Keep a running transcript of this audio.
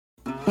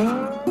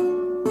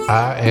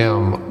I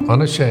am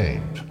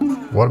unashamed.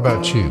 What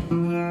about you?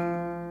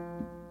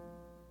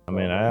 I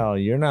mean, Al,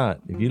 you're not,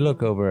 if you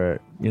look over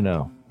at,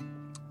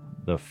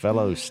 the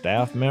fellow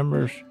staff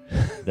members,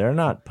 they're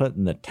not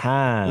putting the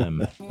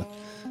time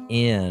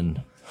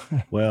in.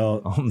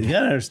 Well, you got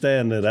to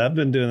understand that I've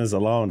been doing this a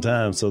long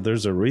time, so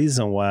there's a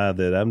reason why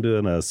that I'm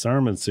doing a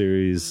sermon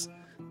series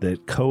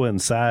that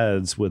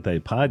coincides with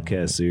a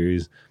podcast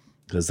series,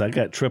 because I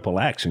got triple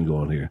action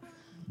going here.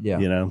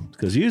 Yeah.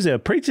 Because usually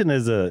preaching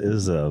is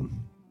a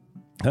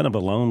kind of a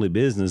lonely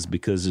business,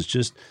 because it's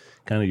just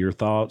kind of your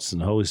thoughts and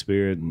the Holy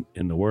Spirit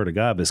and the Word of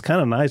God. But it's kind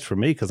of nice for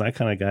me because I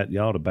kind of got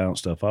y'all to bounce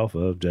stuff off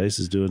of. Jace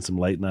is doing some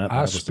late night.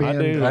 I spend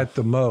at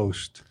the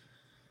most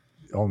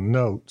on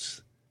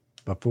notes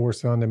before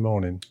Sunday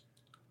morning.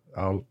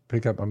 I'll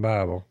pick up my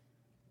Bible.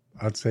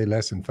 I'd say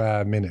less than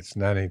 5 minutes,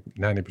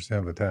 90%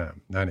 of the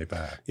time,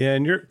 95. Yeah,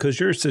 and because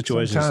your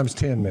situation sometimes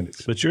 10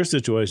 minutes. But your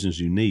situation is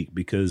unique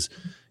because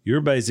you're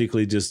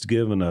basically just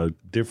given a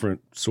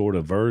different sort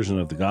of version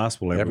of the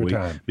gospel every week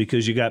time,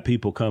 because you got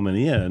people coming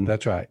in.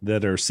 That's right.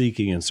 That are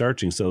seeking and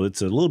searching. So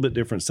it's a little bit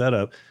different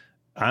setup.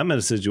 I'm in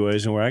a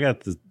situation where I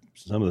got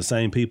some of the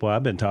same people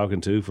I've been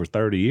talking to for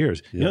 30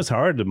 years. Yeah. It's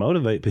hard to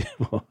motivate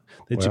people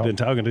that you've been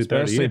talking to 30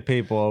 years. Especially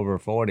people over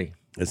 40.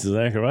 That's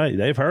exactly right.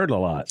 They've heard a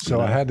lot.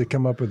 So I had to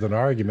come up with an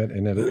argument,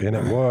 and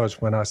it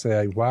was when I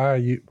say, why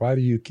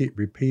do you keep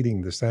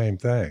repeating the same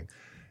thing?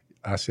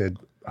 I said,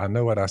 I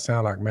know what I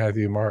sound like: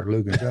 Matthew, Mark,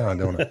 Luke, and John,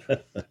 don't I?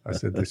 I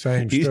said, the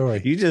same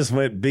story. You just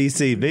went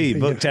BCB,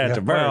 book,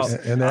 chapter, verse.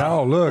 And they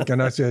all look,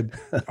 and I said,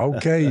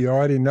 okay, you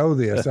already know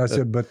this. I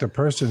said, but the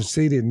person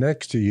seated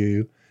next to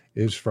you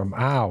is from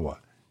Iowa.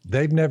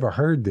 They've never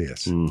heard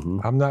this. Mm-hmm.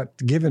 I'm not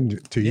giving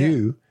it to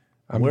you.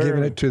 I'm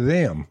giving it to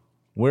them.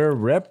 We're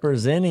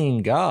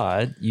representing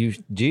God.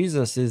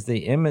 Jesus is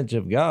the image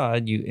of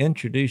God. You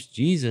introduce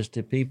Jesus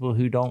to people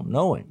who don't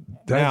know him.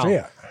 That's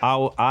it.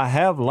 I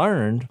have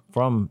learned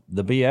from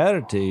the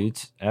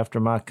Beatitudes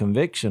after my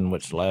conviction,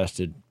 which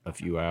lasted a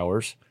few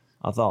hours.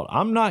 I thought,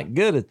 I'm not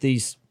good at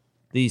these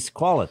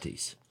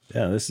qualities.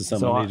 Yeah, this is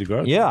something I need to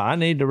grow. Yeah, I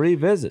need to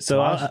revisit. So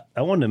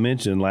I wanted to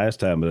mention last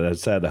time, but I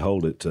decided to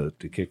hold it to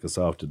kick us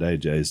off today,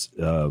 Jace,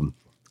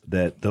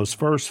 that those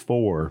first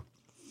four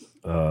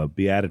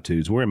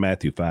Beatitudes, we're in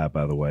Matthew 5,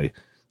 by the way,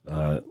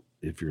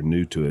 if you're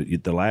new to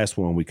it. The last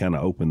one, we kind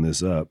of opened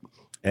this up.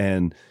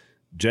 And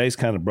Jace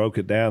kind of broke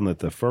it down that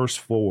the first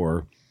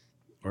four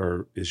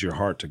is your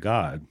heart to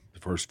God. The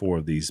first four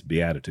of these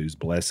Beatitudes,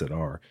 blessed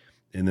are.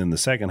 And then the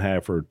second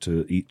half are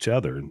to each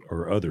other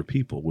or other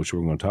people, which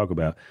we're going to talk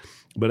about.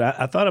 But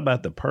I thought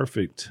about the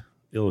perfect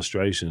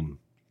illustration,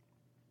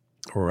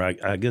 or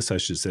I guess I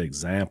should say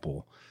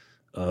example,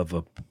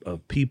 of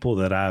people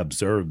that I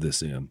observed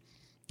this in.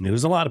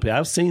 There's a lot of people.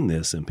 I've seen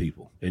this in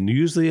people. And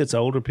usually it's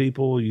older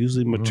people,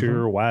 usually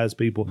mature, wise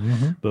people.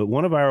 Mm-hmm. But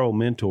one of our old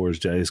mentors,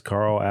 Jay, is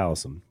Carl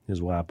Allison, his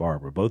wife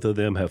Barbara. Both of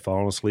them have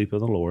fallen asleep in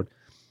the Lord.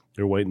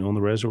 They're waiting on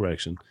the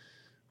resurrection.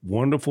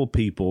 Wonderful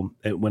people.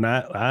 And when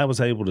I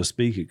was able to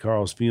speak at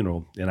Carl's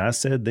funeral, and I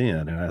said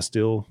then, and it's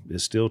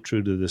still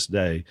true to this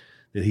day,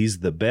 that he's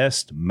the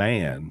best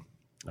man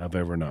I've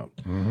ever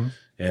known,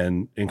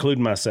 and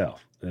including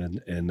myself.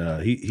 And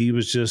he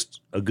was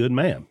just a good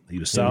man. He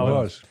was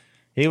solid.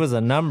 He was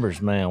a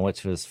numbers man,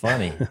 which was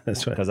funny.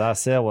 That's right. Because I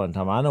said one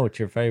time, I know what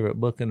your favorite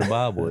book in the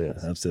Bible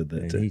is. I've said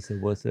that and too. He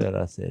said, "What's that?"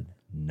 I said,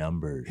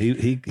 "Numbers."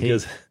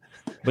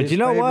 But you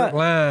know what?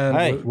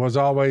 Line was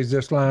always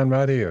this line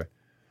right here.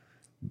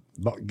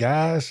 But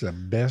guys, the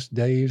best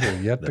days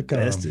are yet to come.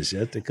 The best is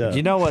yet to come.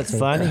 You know what's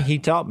funny? He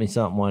taught me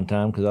something one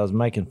time because I was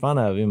making fun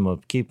of him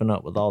of keeping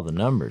up with all the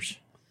numbers.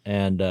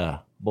 And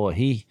that's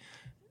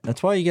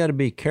why you got to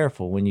be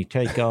careful when you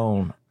take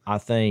on, I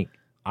think,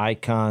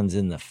 icons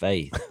in the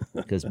faith.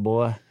 Because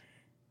boy,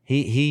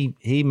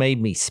 he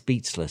made me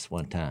speechless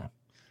one time.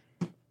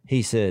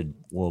 He said,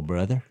 "Well,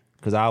 brother,"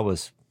 because I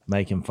was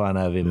making fun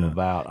of him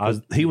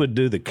about. He would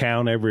do the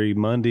count every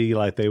Monday,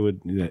 like they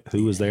would.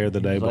 Who was there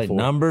the day before? Like,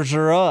 numbers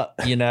are up,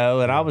 And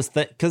I was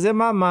because in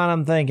my mind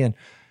I'm thinking,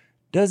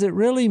 does it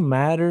really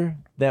matter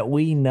that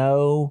we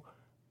know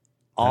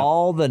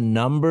all the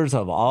numbers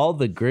of all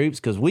the groups?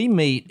 Because we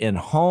meet in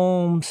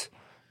homes.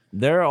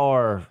 There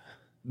are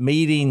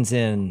meetings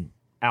in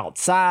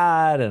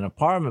outside an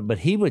apartment, but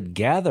he would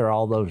gather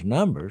all those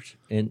numbers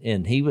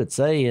and he would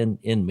say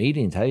in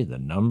meetings, "Hey, the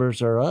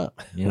numbers are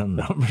up,"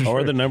 numbers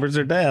or the numbers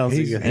are down.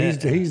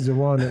 He's the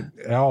one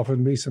that offered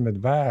me some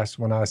advice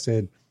when I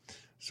said,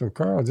 "So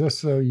Carl, just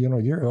so you know,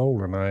 you're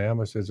older than I am."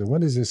 I said, "So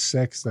when does this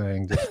sex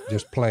thing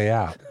just play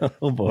out?"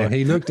 Oh boy! And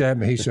he looked at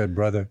me. He said,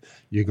 "Brother,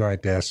 you're going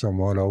to ask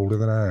someone older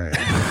than I am."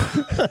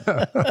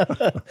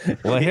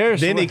 Well,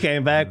 then he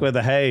came back with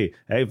hey,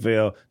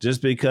 Phil,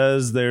 just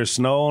because there's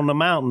snow on the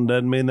mountain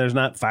doesn't mean there's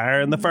not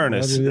fire in the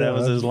furnace. That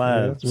was his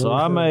line. So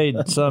I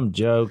made some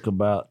joke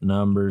about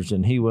numbers,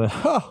 and he went,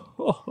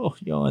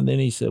 and then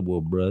he said,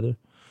 "Well, brother,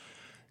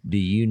 do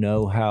you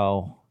know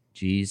how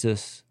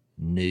Jesus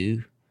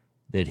knew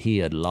that he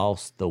had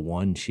lost the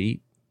one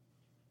sheep?"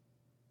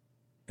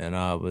 And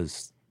I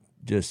was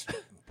just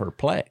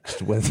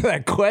perplexed with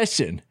that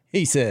question.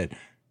 He said,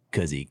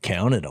 Because he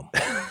counted them.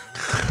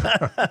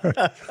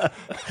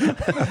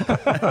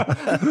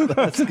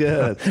 That's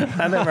good.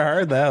 I never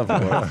heard that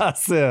before. I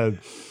said,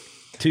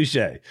 Touche.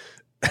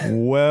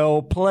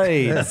 well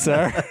played,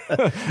 sir.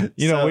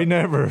 You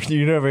never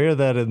hear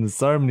that in the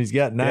sermon. He's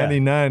got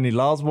 99. He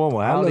lost one.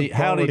 Well,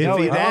 how'd he know If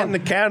he he lost?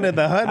 hadn't counted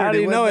the 100, How do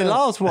you know he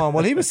lost one?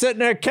 Well, he was sitting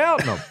there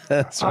counting them.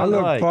 I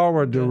look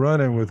forward to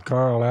running with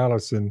Carl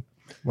Allison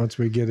once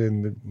we get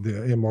in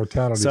the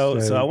immortality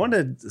stage. So I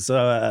wanted.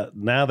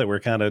 Now that we're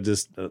kind of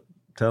just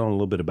telling a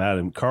little bit about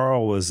him,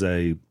 Carl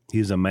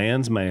he's a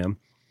man's man.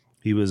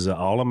 He was an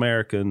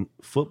All-American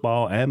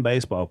football and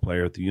baseball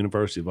player at the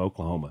University of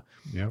Oklahoma.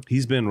 Yep.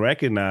 He's been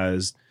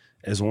recognized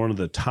as one of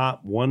the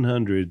top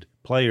 100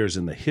 players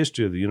in the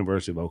history of the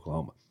University of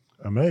Oklahoma.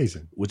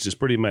 Amazing. Which is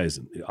pretty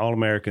amazing.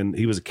 All-American.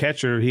 He was a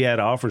catcher. He had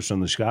offers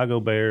from the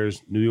Chicago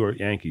Bears, New York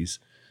Yankees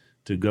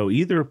to go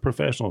either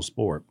professional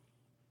sport.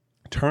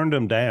 Turned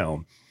him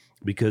down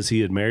because he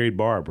had married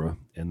Barbara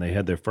and they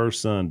had their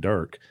first son,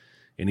 Dirk.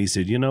 And he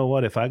said, you know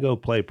what? If I go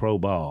play pro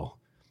ball,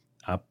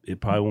 it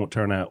probably won't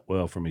turn out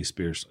well for me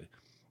spiritually.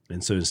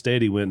 And so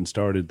instead he went and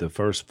started the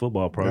first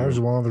football program. That was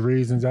one of the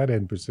reasons I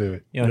didn't pursue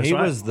it. He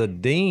was the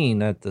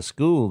dean at the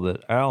school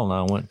that Al and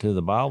I went to,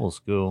 the Bible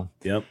school.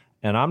 Yep.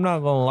 And I'm not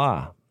going to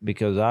lie,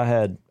 because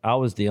I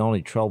was the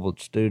only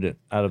troubled student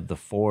out of the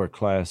 4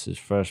 classes,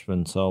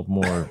 freshman,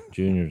 sophomore,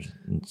 juniors,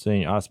 and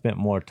senior. I spent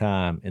more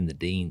time in the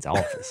dean's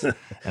office.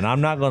 And I'm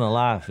not going to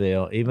lie,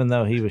 Phil, even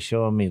though he was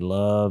showing me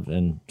love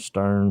and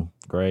stern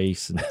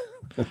grace and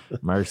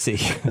mercy,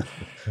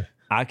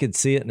 I could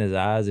see it in his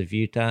eyes a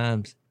few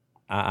times.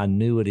 I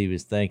knew what he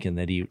was thinking,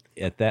 that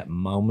at that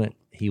moment,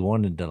 he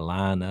wanted to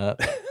line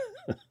up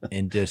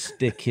and just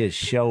stick his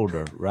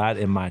shoulder right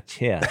in my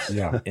chest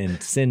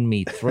and send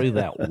me through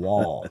that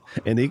wall.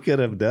 And he could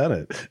have done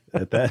it.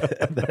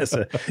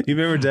 You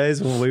remember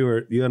days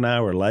when you and I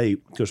were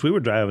late, because we were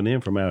driving in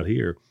from out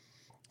here.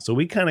 So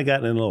we kind of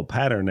got in a little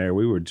pattern there.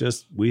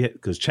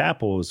 Because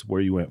chapel was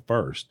where you went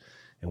first.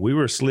 And we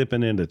were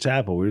slipping into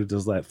chapel. We were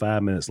just like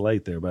 5 minutes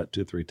late there, about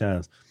 2 or 3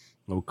 times.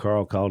 Old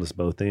Carl called us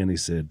both in. He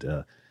said,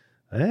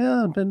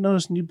 I've been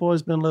noticing you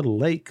boys been a little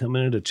late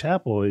coming into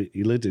chapel.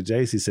 He looked at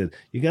Jace. He said,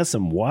 you got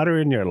some water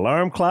in your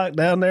alarm clock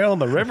down there on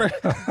the river?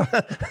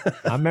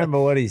 I remember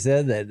what he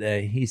said that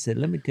day. He said,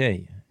 let me tell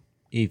you,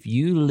 if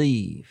you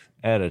leave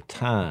at a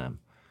time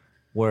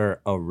where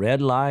a red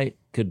light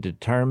could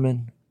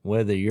determine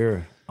whether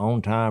you're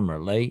on time or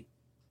late,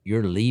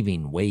 you're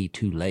leaving way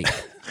too late.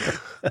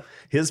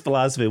 His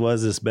philosophy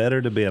was it's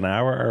better to be an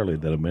hour early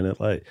than a minute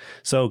late.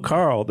 So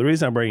Carl, the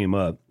reason I bring him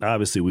up,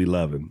 obviously we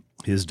love him.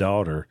 His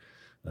daughter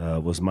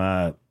was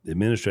my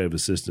administrative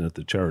assistant at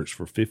the church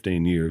for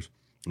 15 years,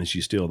 and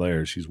she's still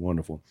there. She's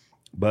wonderful.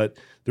 But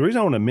the reason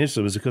I want to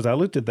mention it is because I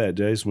looked at that,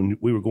 Jace, when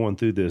we were going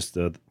through this,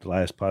 the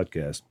last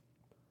podcast.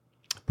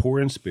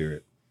 Poor in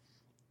spirit,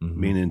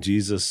 meaning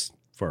Jesus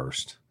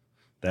first.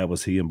 That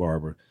was he and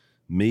Barbara.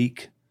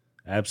 Meek,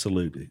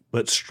 absolutely,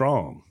 but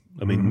strong.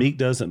 I mean, meek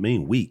doesn't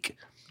mean weak.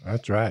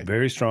 That's right.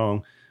 Very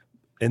strong.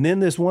 And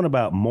then this one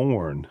about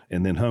mourn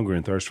and then hunger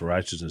and thirst for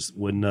righteousness.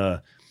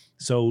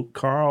 So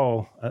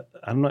Carl,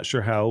 I'm not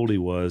sure how old he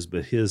was,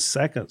 but his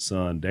second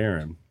son,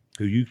 Darren,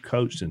 who you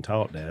coached and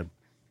taught, Dad,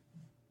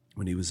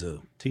 when he was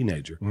a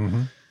teenager,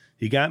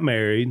 he got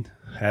married,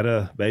 had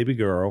a baby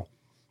girl,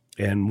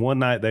 and one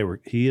night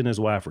he and his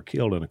wife were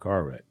killed in a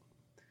car wreck.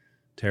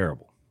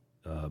 Terrible.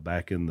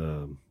 Back in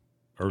the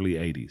early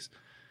 80s.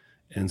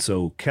 And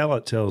so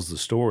Kellett tells the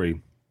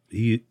story.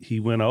 He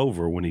went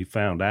over when he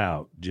found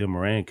out. Jim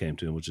Moran came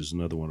to him, which is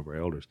another one of our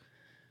elders,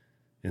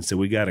 and said,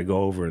 we got to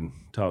go over and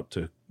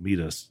meet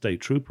a state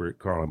trooper at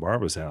Carl and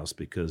Barbara's house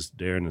because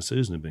Darren and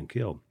Susan have been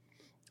killed.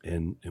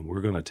 And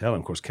we're going to tell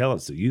him. Of course,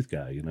 Kellett's the youth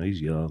guy. He's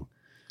young.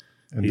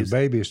 And the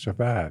baby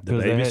survived. The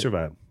baby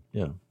survived.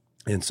 Yeah.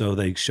 And so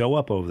they show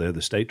up over there.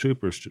 The state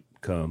trooper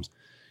comes.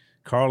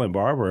 Carl and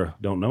Barbara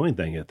don't know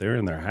anything yet. They're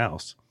in their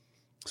house.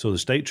 So the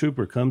state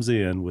trooper comes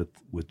in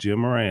with Jim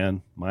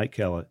Moran, Mike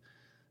Kellett,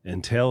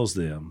 and tells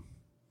them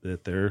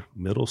that their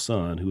middle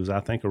son, who was, I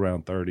think,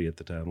 around 30 at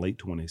the time, late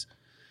 20s,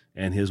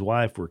 and his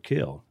wife were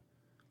killed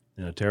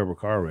in a terrible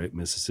car wreck in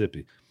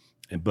Mississippi.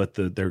 But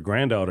their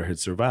granddaughter had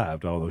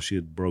survived, although she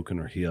had broken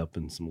her hip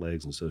and some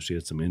legs, and so she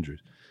had some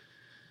injuries.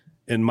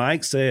 And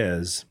Mike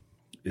says,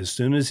 as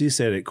soon as he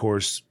said it, of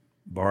course,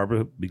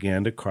 Barbara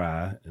began to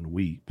cry and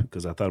weep,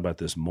 because I thought about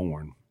this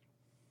mourn.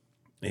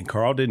 And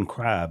Carl didn't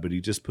cry, but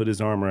he just put his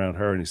arm around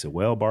her and he said,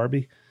 well,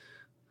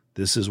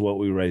 this is what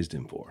we raised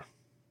him for.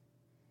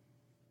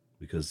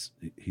 Because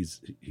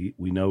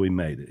we know he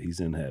made it. He's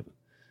in heaven.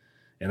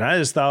 And I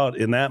just thought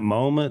in that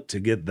moment, to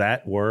get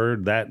that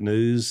word, that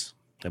news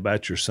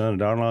about your son and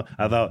daughter-in-law,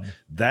 I thought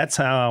that's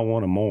how I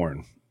want to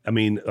mourn. I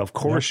mean, of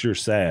course you're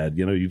sad,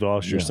 you've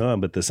lost your son,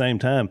 but at the same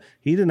time,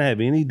 he didn't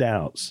have any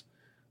doubts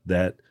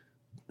that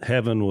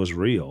heaven was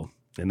real.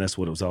 And that's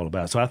what it was all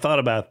about. So I thought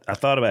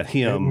about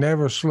him. It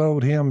never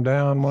slowed him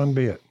down one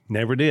bit.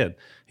 Never did.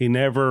 He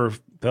never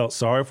felt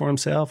sorry for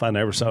himself. I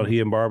never saw he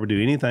and Barbara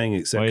do anything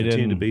except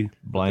continue to be.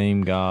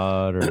 Blame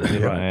God or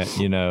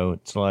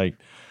it's like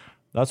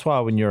That's why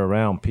when you're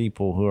around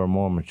people who are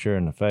more mature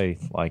in the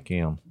faith, like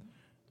him,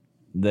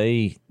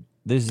 these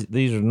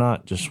are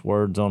not just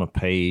words on a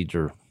page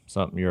or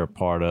something you're a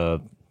part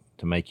of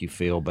to make you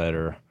feel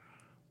better.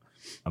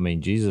 I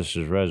mean, Jesus'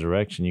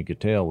 resurrection, you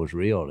could tell, was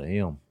real to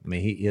him. I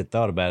mean, he had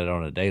thought about it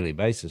on a daily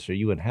basis, or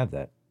you wouldn't have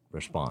that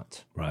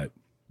response. Right.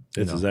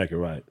 That's exactly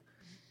right.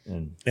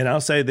 And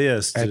I'll say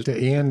this. At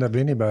the end of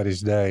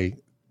anybody's day,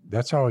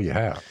 that's all you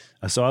have.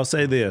 So I'll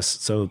say this.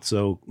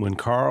 So when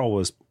Carl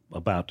was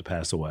about to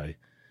pass away,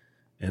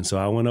 and so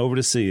I went over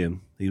to see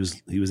him. He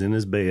was in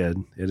his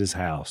bed at his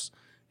house,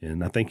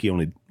 and I think he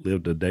only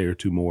lived a day or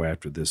two more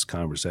after this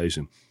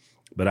conversation.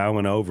 But I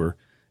went over,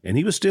 and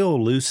he was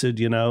still lucid,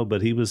 you know,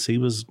 but he was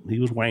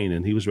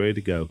waning. He was ready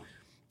to go,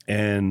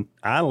 and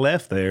I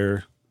left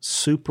there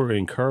super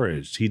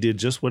encouraged. He did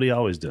just what he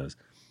always does.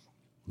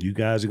 You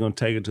guys are going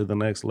to take it to the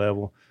next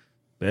level.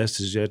 Best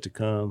is yet to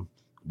come.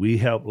 We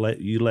help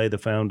let you lay the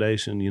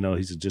foundation. You know,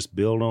 he said, just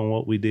build on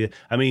what we did.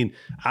 I mean,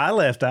 I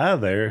left out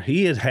of there.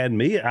 He had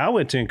me. I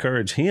went to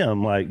encourage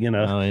him, like, you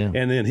know,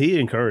 and then he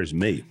encouraged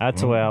me.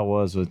 that's the way I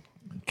was with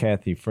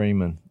Kathy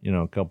Freeman, you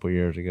know, a couple of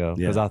years ago.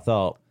 Because I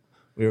thought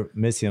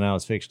Missy and I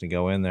was fixing to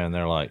go in there, and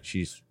they're like,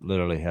 she's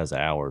literally has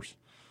hours.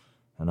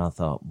 And I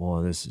thought,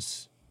 boy, this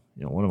is,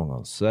 you know, what am I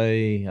going to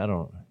say?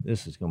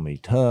 This is going to be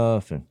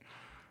tough.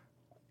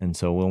 And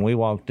so when we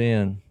walked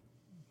in,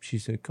 she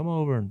said, come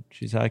over. And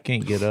she said, I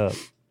can't get up.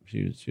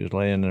 She was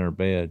laying in her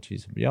bed. She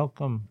said, y'all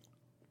come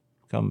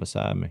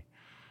beside me.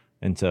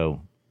 And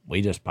so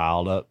we just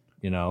piled up,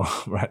 you know,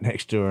 right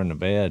next to her in the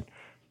bed.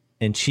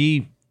 And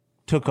she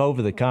took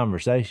over the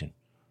conversation.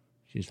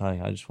 She's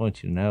like, I just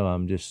want you to know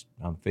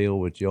I'm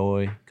filled with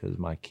joy because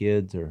my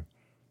kids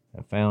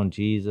have found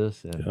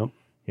Jesus. And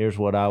here's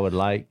what I would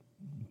like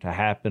to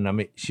happen. I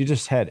mean, she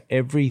just had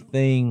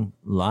everything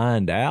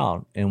lined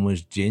out and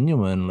was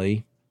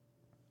genuinely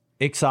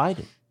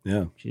excited.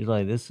 Yeah. She's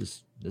like, this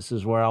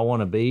is where I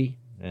want to be.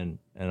 And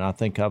I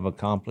think I've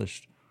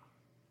accomplished,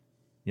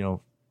 you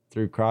know,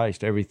 through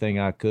Christ, everything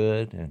I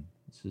could. And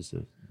this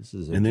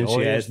is a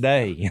joyous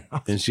day. You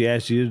know? And she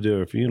asked you to do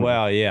her funeral.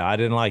 Well, yeah, I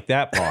didn't like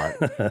that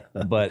part,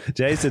 but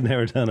Jason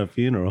never done a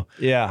funeral.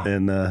 Yeah.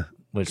 And,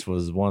 which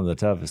was one of the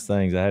toughest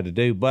things I had to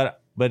do. But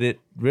it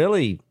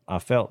really, I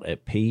felt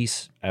at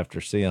peace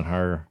after seeing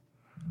her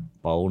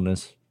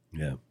boldness,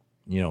 yeah,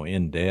 you know,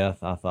 in death.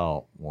 I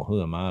thought, well,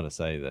 who am I to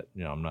say that,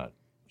 you know, I'm not,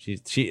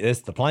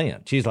 it's the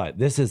plan. She's like,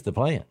 this is the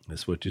plan.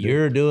 That's what you do.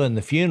 You're doing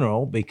the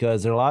funeral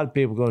because there are a lot of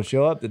people going to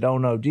show up that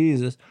don't know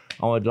Jesus.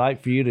 I would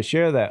like for you to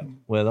share that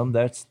with them.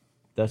 That's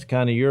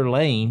kind of your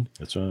lane.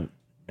 That's right.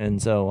 And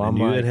so and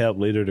you had helped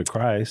lead her to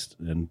Christ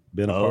and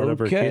been a part of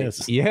her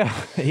kiss. Yeah,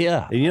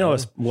 yeah. And you know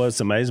what's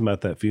amazing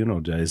about that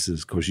funeral, Jace,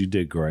 is of course you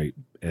did great,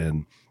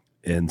 and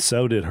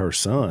so did her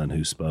son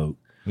who spoke.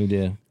 He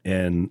did,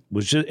 and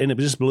it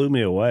just blew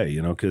me away,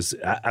 you know, because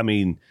I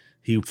mean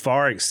he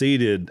far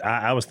exceeded.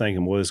 I was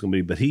thinking what it's going to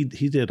be, but he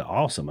did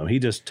awesome. I mean, he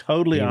just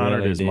totally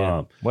honored his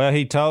mom. Well,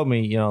 he told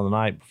me, you know, the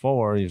night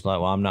before, he was like,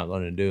 "Well, I'm not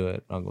going to do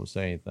it. I'm not going to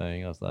say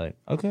anything." I was like,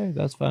 "Okay,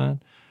 that's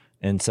fine,"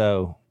 and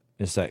so.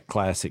 It's that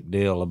classic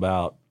deal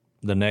about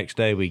the next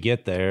day we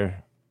get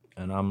there,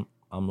 and I'm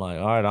like,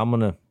 all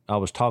right, I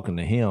was talking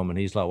to him, and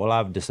he's like, well,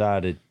 I've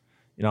decided,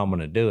 you know, I'm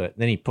going to do it.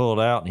 Then he pulled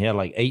out, and he had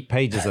like 8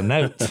 pages of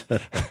notes.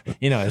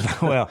 You know, he's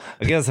like, well,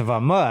 I guess if I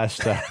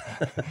must.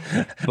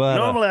 But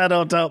normally I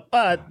don't talk,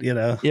 but, you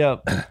know.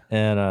 Yep.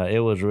 And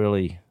it was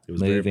really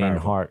moving,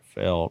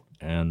 heartfelt.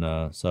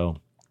 And so...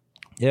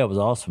 yeah, it was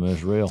awesome. It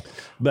was real.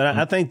 But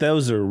I think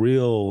those are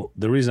real.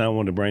 The reason I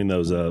wanted to bring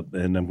those up,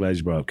 and I'm glad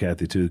you brought up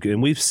Kathy too,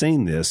 and we've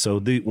seen this. So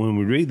when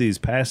we read these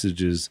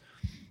passages,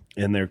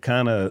 and they're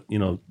kind of, you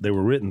know, they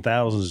were written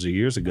thousands of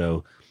years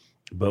ago,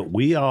 but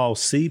we all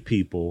see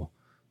people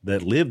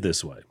that live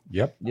this way.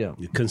 Yep. Yeah.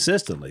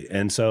 Consistently.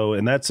 And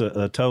that's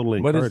a total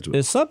encouragement. But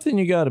it's something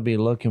you got to be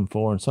looking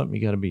for and something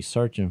you got to be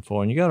searching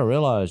for. And you got to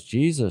realize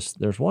Jesus,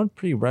 there's one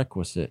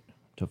prerequisite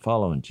to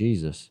following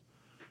Jesus.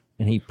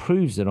 And he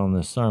proves it on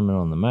this Sermon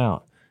on the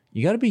Mount.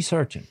 You got to be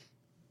searching.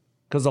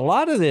 Because a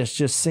lot of this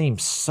just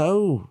seems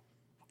so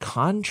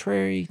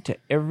contrary to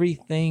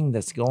everything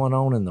that's going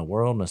on in the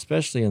world, and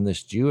especially in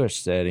this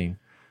Jewish setting.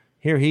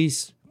 Here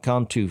he's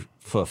come to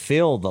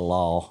fulfill the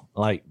law,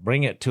 like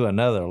bring it to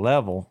another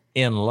level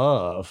in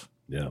love.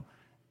 Yeah.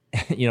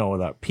 You know,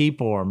 that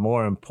people are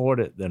more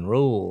important than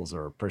rules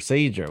or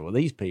procedure. Well,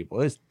 these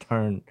people, it's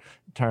turn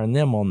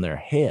them on their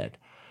head.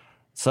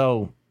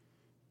 So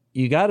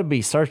you got to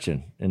be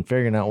searching and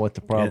figuring out what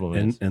the problem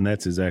is. And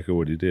that's exactly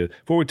what he did.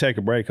 Before we take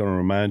a break, I want to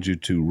remind you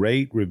to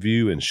rate,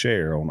 review, and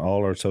share on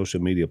all our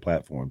social media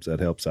platforms.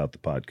 That helps out the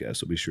podcast,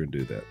 so be sure and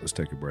do that. Let's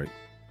take a break.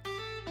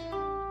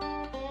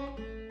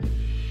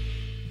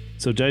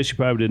 So, Jace, you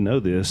probably didn't know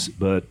this,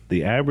 but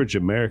the average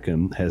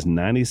American has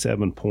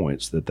 97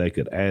 points that they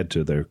could add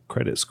to their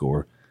credit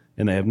score,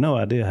 and they have no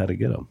idea how to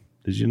get them.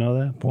 Did you know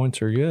that? Points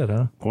are good,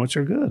 huh? Points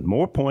are good.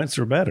 More points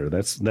are better.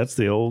 That's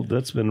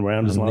been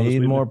around as long as we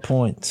need more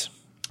points.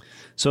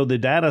 So the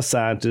data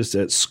scientists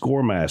at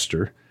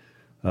Scoremaster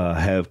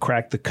have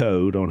cracked the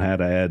code on how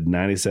to add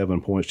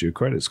 97 points to your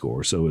credit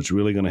score. So it's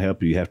really going to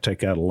help you. You have to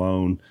take out a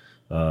loan.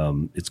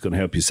 It's going to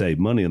help you save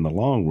money in the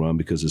long run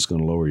because it's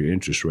going to lower your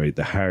interest rate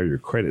the higher your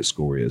credit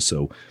score is.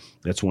 So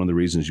that's one of the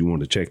reasons you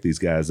want to check these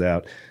guys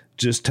out.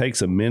 Just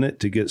takes a minute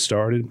to get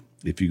started.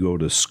 If you go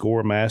to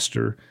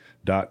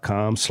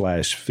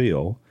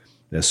scoremaster.com/Phil,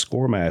 that's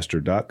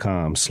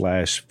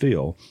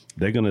scoremaster.com/Phil,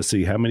 they're going to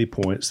see how many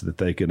points that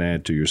they can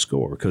add to your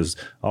score. Because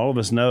all of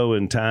us know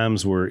in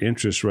times where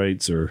interest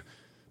rates are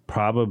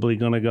probably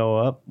going to go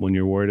up, when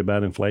you're worried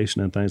about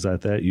inflation and things like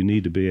that, you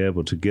need to be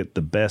able to get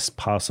the best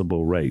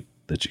possible rate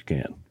that you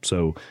can.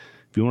 So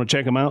if you want to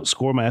check them out,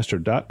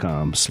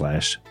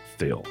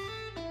 scoremaster.com/Phil.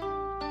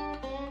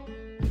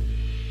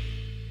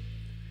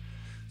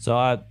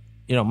 So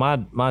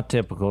my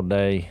typical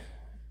day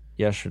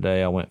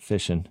yesterday, I went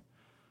fishing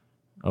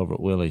over at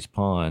Willie's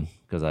Pond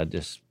because I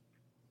just,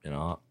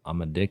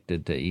 I'm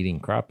addicted to eating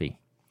crappie.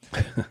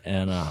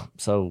 And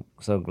so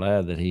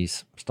glad that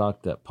he's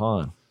stocked that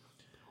pond.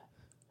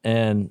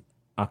 And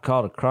I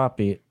caught a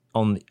crappie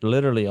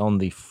literally on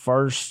the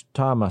first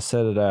time I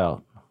set it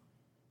out.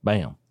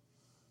 Bam.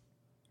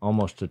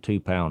 Almost a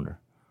 2-pounder.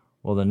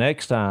 Well, the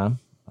next time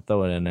I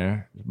throw it in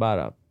there, it's about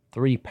a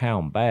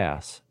 3-pound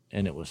bass.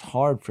 And it was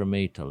hard for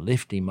me to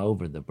lift him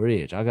over the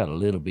bridge. I got a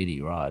little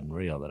bitty rod and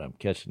reel that I'm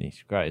catching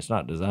these crappie. It's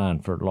not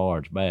designed for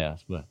large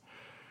bass, but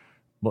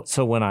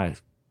so when I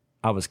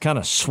was kind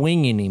of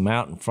swinging him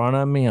out in front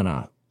of me,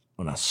 and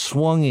when I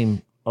swung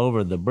him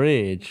over the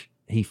bridge,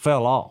 he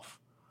fell off,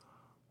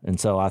 and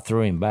so I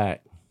threw him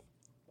back.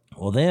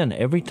 Well, then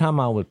every time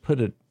I would put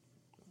it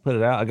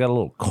out, I got a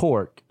little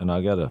cork and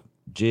I got a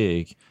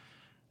jig,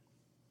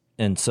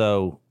 and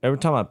so every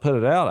time I put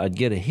it out, I'd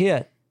get a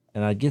hit.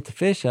 And I'd get the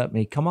fish up and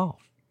he'd come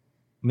off.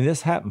 I mean,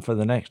 this happened for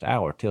the next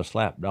hour till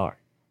slap dark.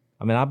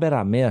 I mean, I bet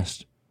I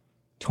missed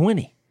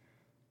 20. I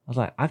was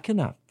like, I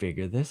cannot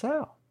figure this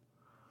out.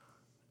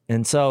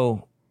 And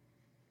so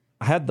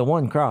I had the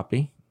one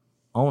crappie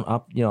on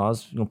up, I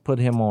was going to put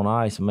him on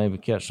ice and maybe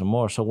catch some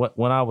more. So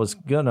when I was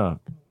going to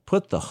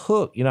put the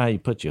hook, you know how you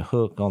put your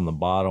hook on the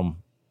bottom?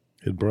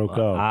 It broke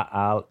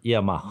off.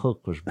 My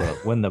hook was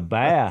broke. When the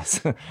bass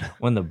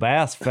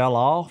fell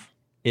off,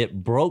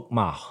 it broke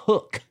my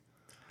hook.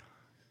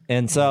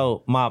 And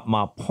so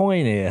my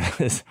point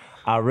is,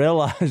 I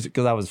realized,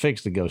 because I was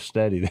fixed to go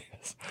study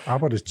this. I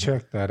would have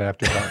checked that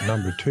after about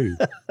number 2.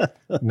 I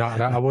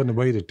wouldn't have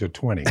waited till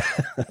 20.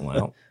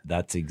 Well,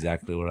 that's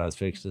exactly what I was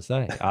fixed to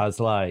say. I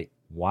was like,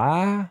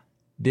 why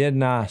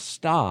didn't I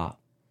stop?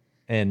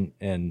 And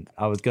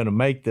I was going to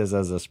make this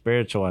as a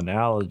spiritual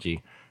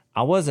analogy.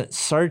 I wasn't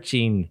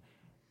searching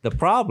the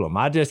problem.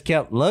 I just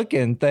kept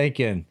looking,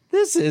 thinking,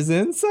 this is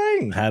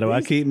insane. How do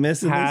I keep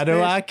missing this How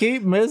do I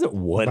keep missing?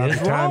 What By is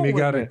the time wrong you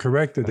with got me? it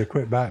corrected, they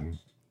quit biting.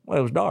 Well,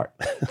 it was dark.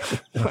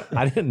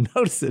 I didn't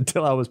notice it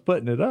until I was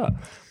putting it up.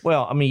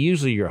 Well, I mean,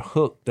 usually your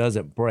hook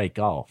doesn't break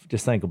off.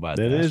 Just think about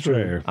that. That is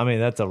rare. I mean,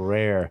 that's a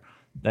rare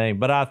thing.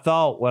 But I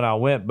thought when I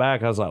went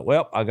back, I was like,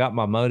 well, I got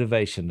my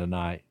motivation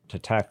tonight to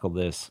tackle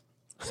this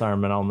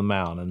Sermon on the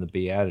Mount and the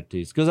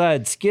Beatitudes, because I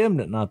had skimmed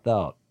it and I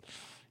thought,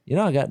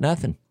 I got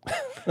nothing.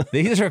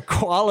 These are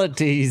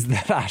qualities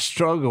that I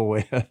struggle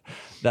with,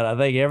 that I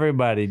think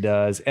everybody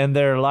does. And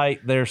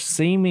they're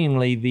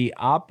seemingly the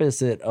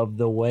opposite of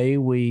the way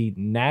we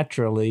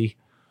naturally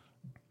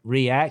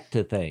react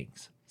to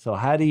things. So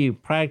how do you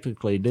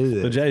practically do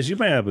this? But Jace, you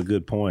may have a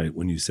good point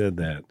when you said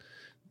that,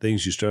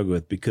 things you struggle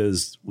with,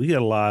 because we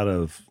get a lot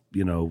of,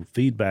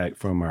 feedback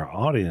from our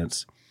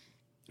audience,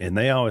 and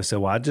they always say,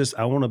 well,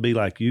 I want to be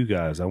like you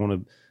guys. I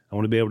want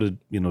to be able to,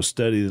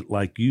 study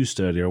like you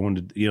study. I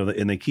want to,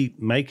 and they keep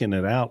making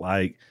it out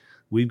like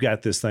we've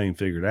got this thing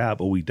figured out,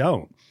 but we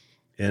don't.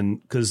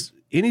 And because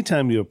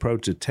anytime you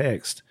approach a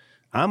text,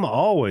 I'm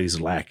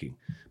always lacking.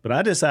 But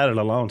I decided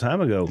a long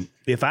time ago,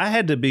 if I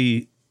had to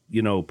be,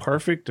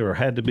 perfect, or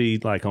had to be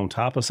like on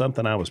top of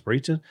something I was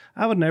preaching,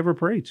 I would never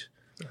preach.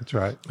 That's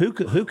right. Who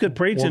could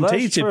preach Well, and that's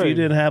teach true.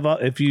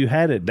 if you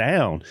had it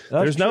down?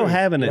 There's no true.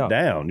 having Yeah. it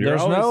down.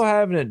 There's no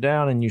having it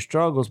down in your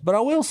struggles. But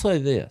I will say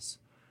this,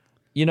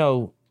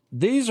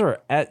 these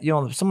are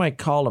somebody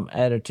called them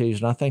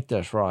attitudes, and I think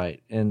that's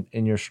right. And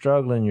you're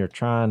struggling, you're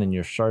trying, and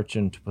you're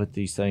searching to put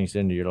these things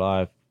into your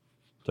life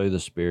through the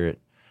Spirit.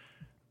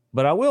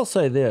 But I will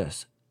say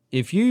this: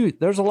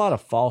 there's a lot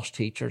of false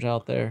teachers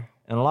out there,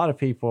 and a lot of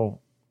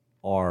people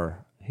who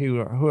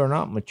are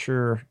not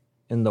mature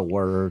in the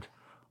Word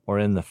or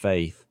in the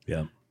faith.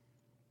 Yeah.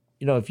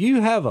 If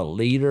you have a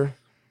leader,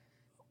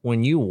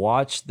 when you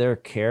watch their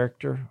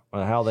character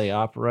or how they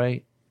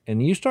operate,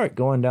 and you start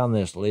going down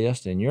this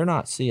list and you're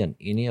not seeing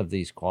any of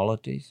these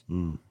qualities,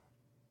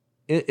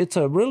 it's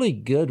a really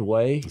good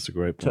way That's a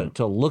great point.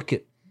 to look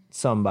at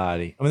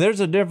somebody. I mean, there's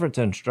a difference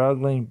in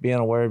struggling, being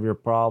aware of your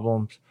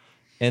problems,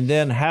 and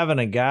then having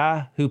a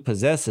guy who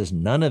possesses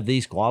none of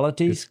these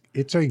qualities.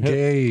 It's a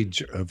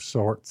gauge of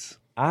sorts.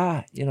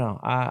 I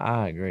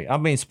agree. I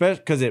mean, especially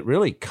because it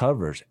really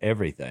covers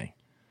everything.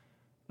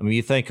 I mean,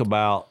 you think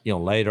about,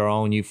 later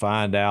on you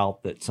find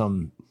out that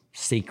some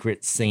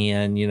secret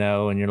sin, you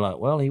know, and you're like,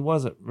 well, he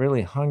wasn't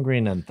really hungry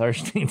and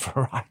thirsting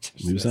for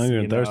righteousness. He was hungry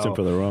and thirsting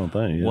for the wrong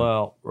thing. Yeah.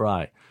 Well,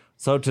 right.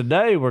 So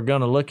today we're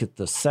going to look at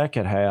the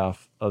second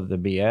half of the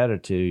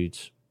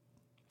Beatitudes,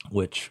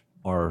 which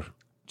are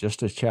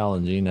just as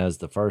challenging as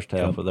the first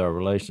half of their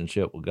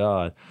relationship with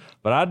God.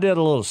 But I did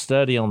a little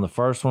study on the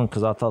first one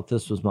because I thought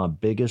this was my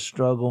biggest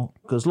struggle.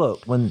 Because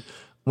look, when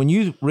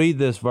you read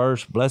this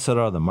verse, blessed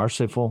are the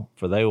merciful,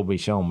 for they will be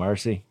shown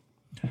mercy,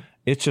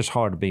 it's just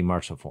hard to be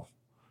merciful,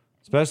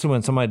 especially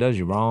when somebody does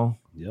you wrong.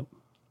 Yep.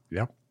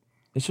 Yep.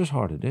 It's just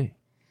hard to do.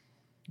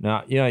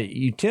 Now, you know,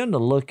 you tend to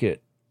look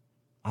at,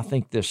 I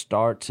think this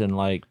starts in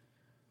like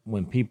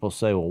when people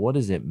say, well, what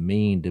does it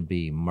mean to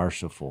be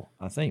merciful?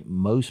 I think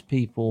most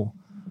people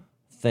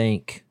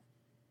think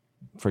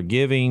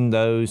forgiving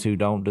those who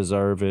don't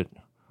deserve it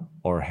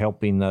or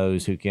helping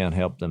those who can't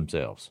help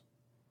themselves.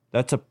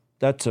 That's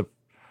a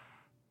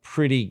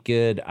pretty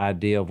good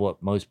idea of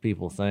what most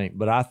people think.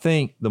 But I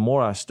think the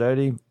more I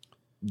study,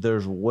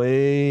 there's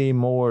way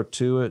more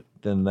to it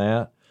than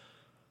that.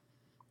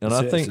 And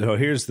I think so.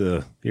 Here's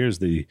the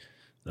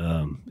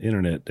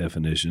internet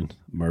definition: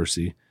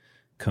 mercy,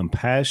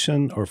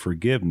 compassion or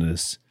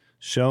forgiveness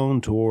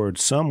shown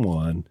towards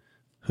someone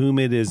whom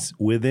it is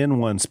within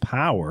one's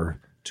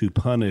power to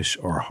punish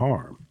or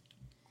harm.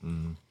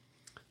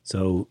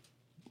 So,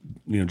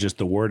 you know, just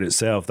the word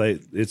itself,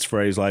 it's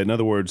phrased like, in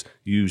other words,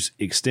 you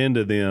extend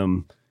to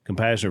them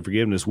compassion or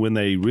forgiveness when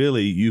they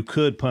really, you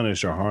could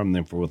punish or harm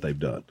them for what they've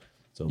done.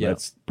 So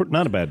that's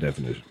not a bad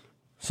definition.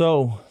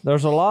 So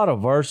there's a lot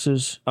of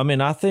verses. I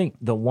mean, I think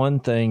the one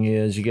thing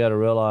is you got to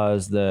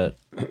realize that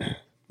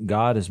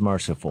God is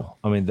merciful.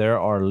 I mean, there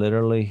are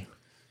literally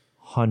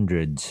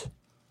hundreds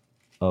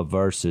of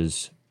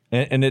verses.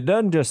 And it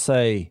doesn't just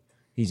say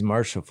he's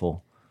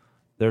merciful.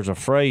 There's a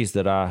phrase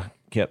that I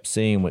kept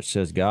seeing which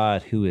says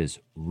God who is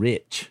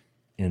rich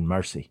in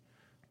mercy.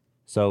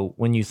 So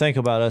when you think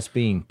about us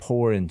being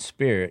poor in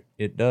spirit,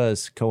 it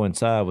does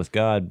coincide with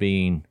God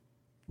being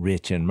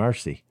rich in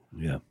mercy.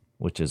 Yeah.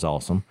 Which is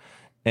awesome.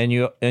 And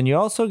you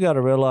also got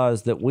to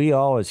realize that we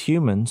all as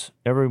humans,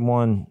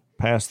 everyone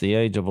past the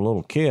age of a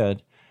little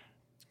kid,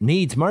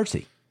 needs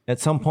mercy at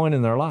some point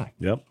in their life.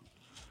 Yep.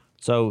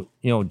 So,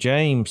 you know,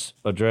 James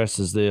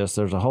addresses this.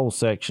 There's a whole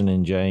section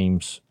in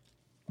James,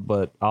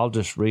 but I'll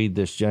just read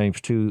this. James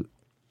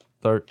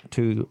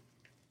 2:12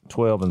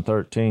 and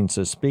 13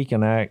 says, speak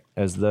and act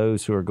as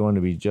those who are going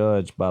to be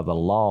judged by the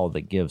law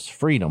that gives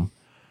freedom,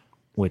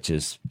 which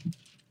is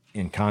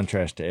in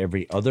contrast to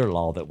every other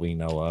law that we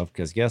know of.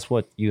 Because guess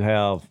what you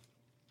have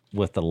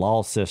with the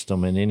law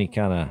system and any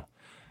kind of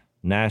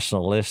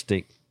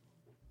nationalistic,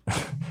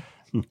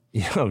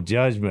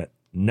 judgment?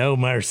 No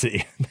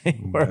mercy. They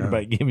ain't worried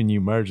about giving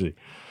you mercy.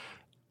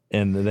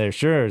 And they're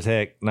sure as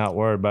heck not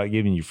worried about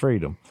giving you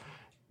freedom.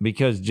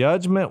 Because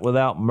judgment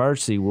without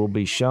mercy will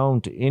be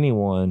shown to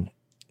anyone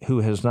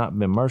who has not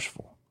been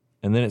merciful.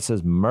 And then it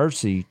says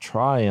mercy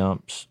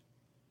triumphs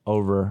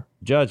over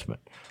judgment,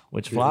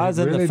 which flies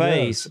in the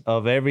face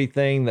of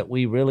everything that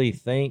we really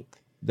think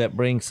that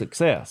brings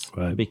success.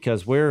 Right.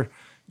 Because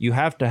you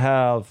have to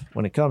have,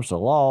 when it comes to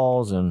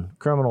laws and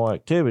criminal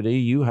activity,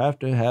 you have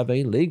to have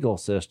a legal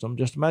system.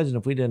 Just imagine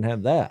if we didn't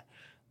have that,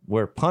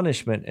 where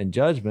punishment and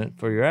judgment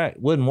for your act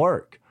wouldn't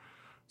work.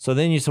 So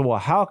then you say, well,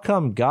 how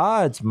come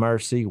God's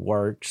mercy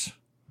works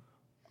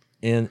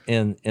in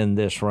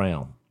this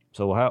realm?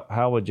 So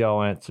how would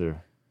y'all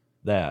answer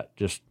that,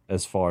 just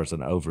as far as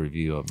an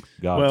overview of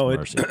God's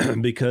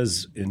mercy?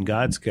 Because in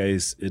God's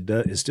case,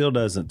 it still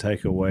doesn't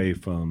take away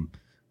from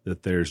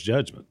that there's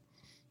judgment.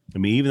 I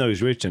mean, even though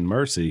he's rich in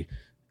mercy,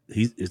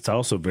 it's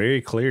also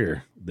very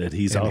clear that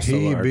he's also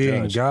he, our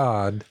being judge.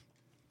 God,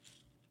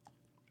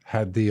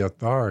 has the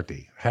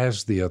authority,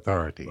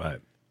 Right.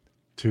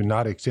 to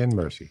not extend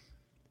mercy.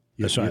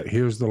 That's right.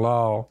 Here's the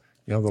law.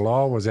 You know, the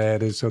law was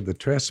added so the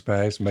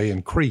trespass may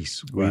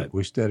increase. Right.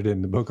 We studied it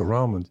in the book of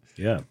Romans.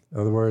 Yeah. In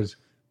other words,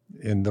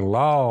 in the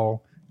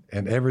law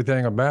and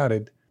everything about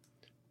it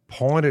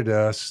pointed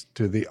us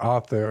to the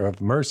author of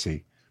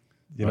mercy.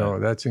 You know,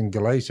 that's in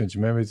Galatians.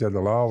 Remember, he said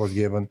the law was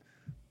given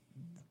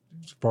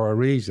for a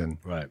reason.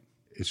 Right.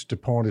 It's to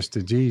point us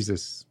to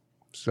Jesus.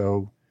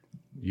 So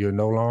you're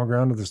no longer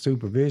under the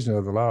supervision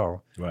of the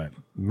law. Right.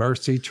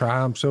 Mercy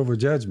triumphs over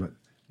judgment.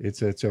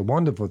 It's a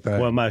wonderful thing.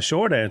 Well, my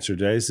short answer,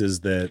 Jace,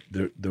 is that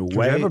the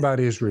way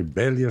everybody is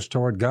rebellious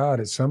toward God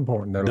at some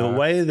point in their life. The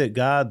way that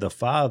God the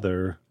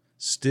Father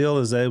still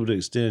is able to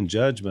extend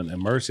judgment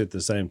and mercy at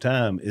the same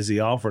time is he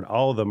offered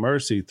all the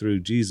mercy through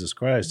Jesus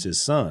Christ,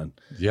 his son.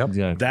 Yep.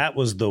 Exactly. That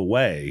was the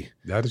way.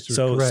 That is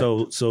correct.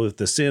 So if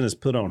the sin is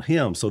put on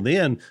him, so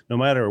then no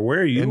matter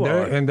where you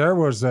are. And there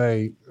was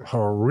a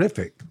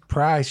horrific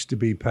price to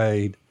be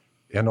paid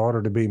in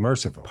order to be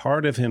merciful.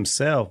 Part of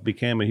himself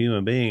became a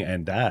human being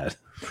and died.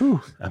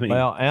 Whew. I mean,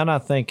 Well, and I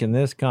think in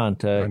this And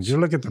context, you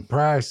look at the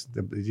price,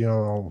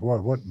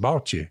 what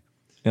bought you.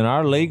 in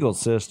our legal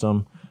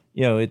system,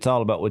 it's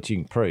all about what you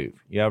can prove.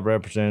 You have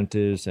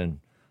representatives, and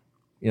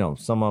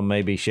some of them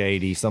may be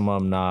shady, some of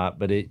them not,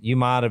 but you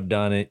might have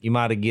done it. You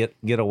might have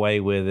get away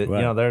with it.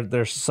 Right.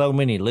 There's so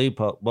many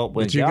loopholes.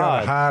 But you got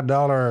God, a high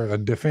dollar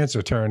defense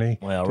attorney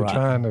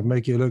trying to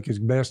make you look as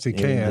best he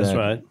can. That's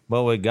right.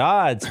 But with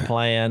God's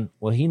plan,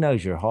 well, he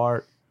knows your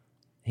heart.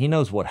 He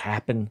knows what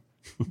happened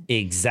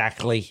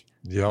exactly.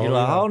 You're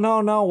like, oh,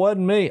 no, it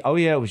wasn't me. Oh,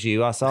 yeah, it was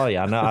you. I saw you.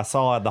 I know. I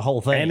saw the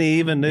whole thing. And he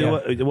even knew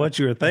what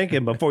you were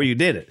thinking before you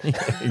did it.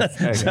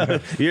 So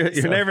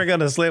you're never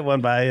going to slip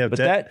one by him. But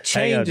that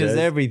changes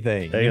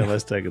everything. Hang on,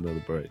 let's take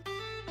another break.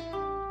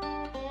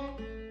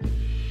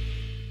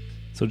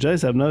 So,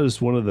 Jace, I've noticed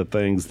one of the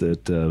things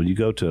that when you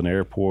go to an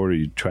airport or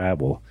you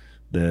travel,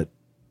 that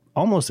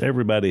almost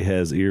everybody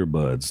has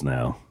earbuds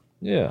now.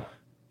 Yeah.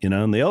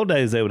 In the old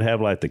days, they would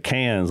have like the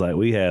cans, like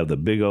we have the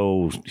big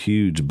old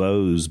huge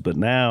Bose. But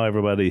now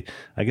everybody,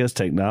 I guess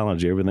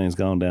technology, everything's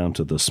gone down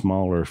to the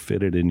smaller,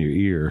 fitted in your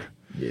ear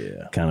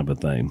kind of a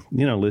thing.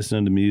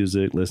 Listening to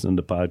music, listening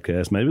to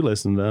podcasts, maybe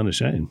listening to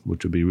Unashamed,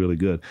 which would be really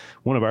good.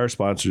 One of our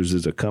sponsors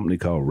is a company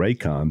called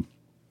Raycon,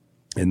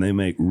 and they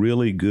make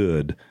really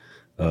good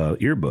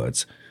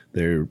earbuds.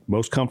 They're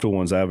most comfortable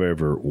ones I've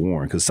ever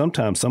worn, because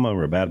sometimes some of them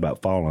are bad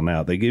about falling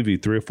out. They give you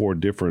 3 or 4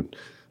 different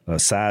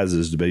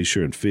sizes to be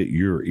sure and fit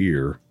your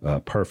ear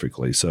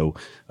perfectly. So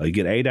you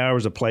get 8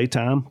 hours of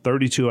playtime,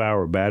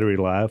 32-hour battery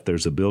life.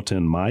 There's a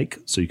built-in mic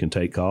so you can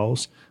take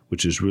calls,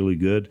 which is really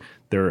good.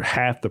 They're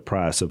half the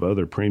price of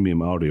other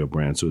premium audio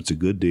brands, so it's a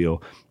good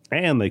deal.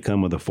 And they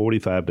come with a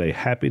 45-day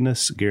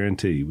happiness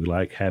guarantee. We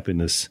like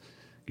happiness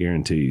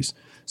guarantees.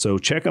 So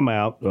check them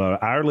out.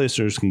 Our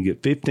listeners can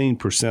get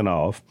 15%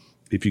 off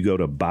if you go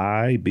to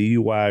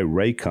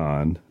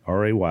Raycon,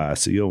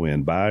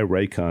 R-A-Y-C-O-N,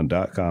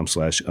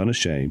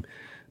 buyraycon.com/unashamed,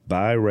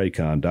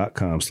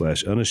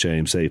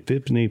 buyraycon.com/unashamed, save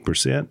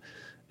 15%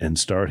 and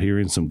start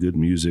hearing some good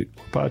music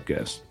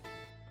podcasts.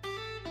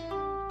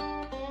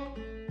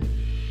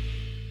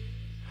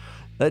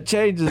 That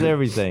changes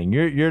everything.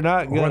 You're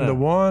not going to... When the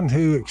one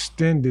who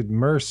extended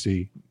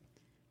mercy,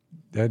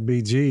 that'd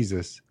be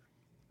Jesus.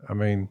 I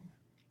mean,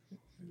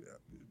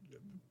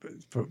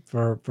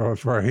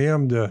 for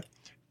him to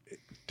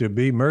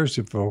be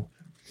merciful,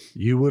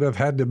 you would have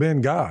had to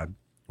been God,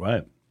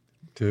 right?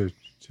 To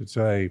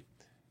say,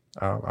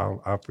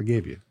 I'll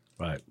forgive you,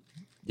 right?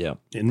 Yeah.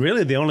 And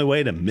really, the only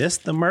way to miss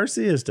the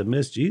mercy is to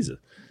miss Jesus.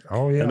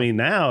 Oh yeah. I mean,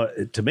 now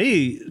to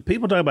me,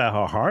 people talk about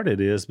how hard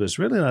it is, but it's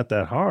really not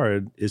that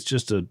hard. It's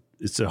just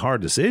it's a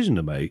hard decision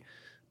to make.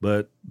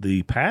 But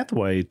the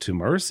pathway to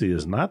mercy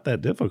is not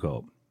that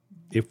difficult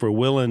if we're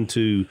willing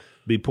to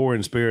be poor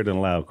in spirit and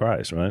allow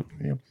Christ, right?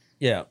 Yeah.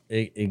 Yeah,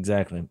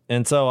 exactly.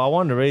 And so I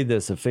wanted to read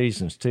this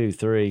Ephesians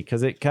 2:3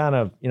 because it kind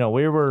of,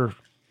 we were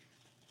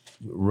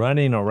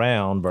running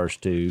around, verse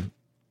 2,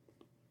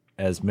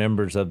 as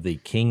members of the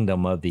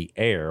kingdom of the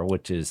air,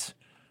 which is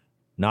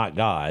not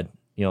God,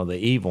 the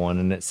evil one.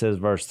 And it says,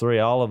 verse 3,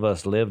 all of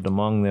us lived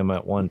among them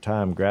at one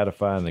time,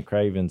 gratifying the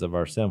cravings of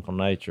our sinful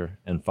nature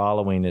and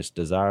following its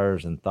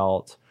desires and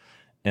thoughts.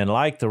 And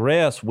like the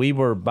rest, we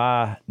were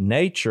by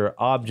nature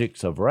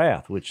objects of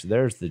wrath, which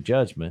there's the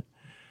judgment.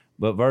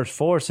 But verse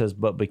 4 says,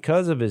 but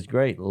because of his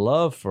great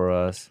love for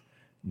us,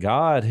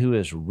 God, who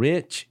is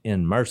rich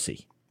in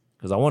mercy,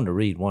 because I wanted to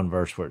read one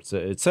verse where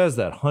it says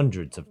that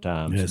hundreds of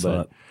times,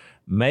 but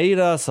made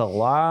us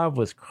alive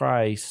with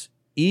Christ,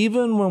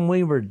 even when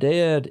we were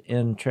dead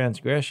in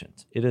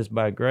transgressions. It is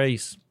by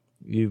grace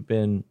you've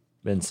been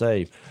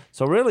saved.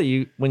 So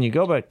really, when you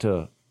go back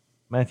to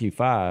Matthew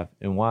 5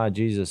 and why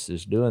Jesus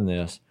is doing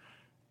this,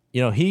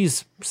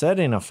 he's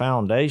setting a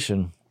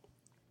foundation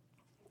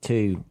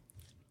to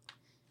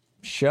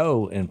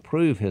show and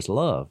prove his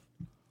love.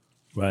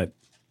 Right.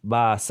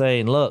 By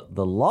saying, look,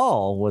 the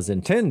law was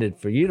intended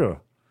for you to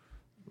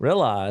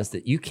realize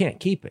that you can't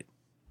keep it.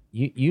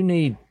 You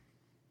need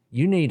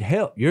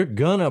help. You're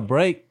gonna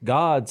break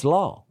God's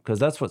law because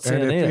that's what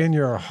sin and if is. in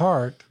your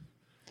heart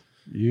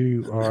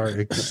you are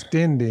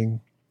extending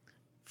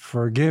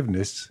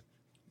forgiveness,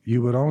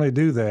 you would only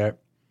do that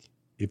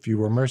if you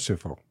were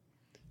merciful.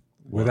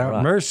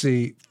 Without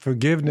mercy,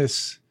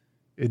 forgiveness,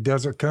 it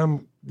doesn't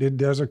come.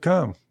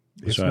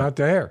 It's not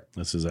there.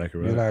 That's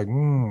exactly right. You're like,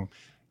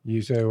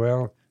 you say,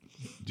 well,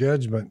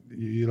 judgment,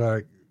 you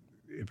like,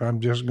 if I'm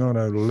just going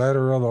to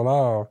letter of the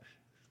law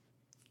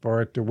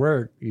for it to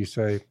work, you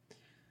say,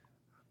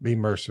 be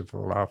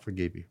merciful, I'll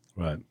forgive you.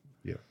 Right.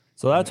 Yeah.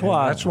 So that's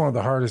why. That's one of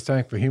the hardest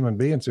things for human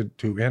beings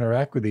to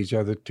interact with each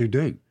other to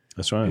do.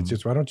 That's right. It's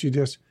just, won't you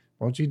just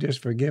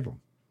forgive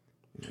them?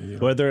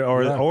 Whether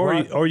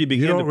or you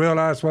begin, you don't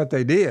realize what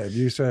they did.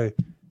 You say,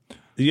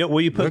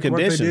 you put look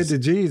conditions. What they did to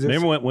Jesus.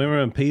 Remember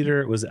when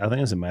Peter I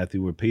think it's in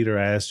Matthew, where Peter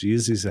asked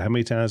Jesus, he said, how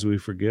many times do we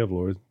forgive,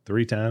 Lord?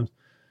 3 times?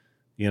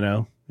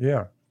 Yeah.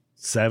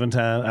 7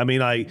 times. I mean,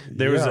 like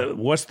there was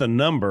what's the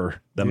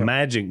number,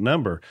 magic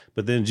number?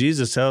 But then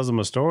Jesus tells them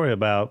a story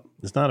about,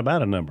 it's not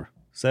about a number.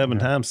 7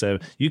 times 7.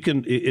 You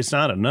can. It's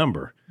not a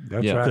number.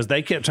 That's Yeah. right. Because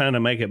they kept trying to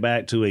make it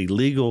back to a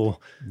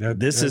legal.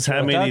 This is that's how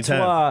right. many That's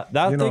times.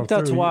 why I think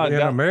that's why in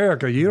God,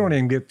 America you don't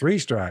even get 3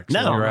 strikes.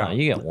 No. You're no, out.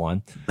 you get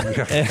one.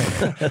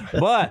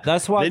 But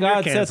that's why Then you're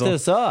God set canceled.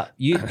 this up.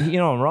 You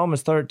know, in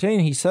Romans 13,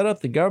 he set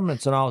up the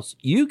governments and all.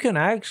 You can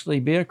actually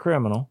be a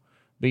criminal,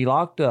 be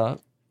locked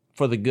up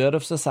for the good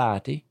of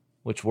society,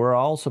 which we're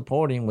all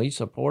supporting. We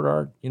support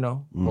our,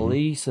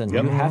 police, and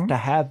you have to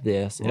have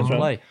this in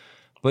play.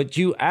 But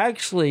you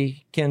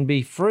actually can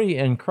be free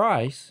in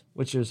Christ,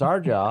 which is our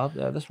job.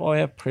 That's why we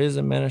have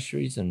prison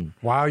ministries and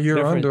While you're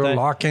different under things.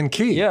 lock and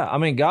key. Yeah, I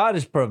mean, God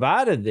has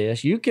provided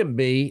this. You can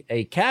be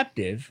a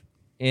captive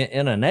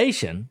in a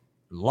nation,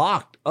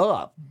 locked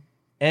up,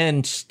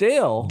 and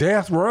still,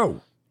 Death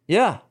row.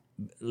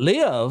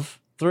 live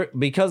through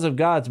because of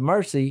God's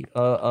mercy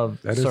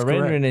of That is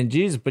surrendering correct. in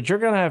Jesus. But you're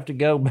going to have to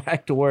go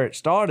back to where it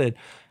started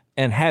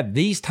and have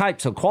these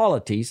types of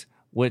qualities,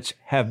 which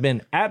have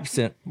been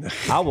absent.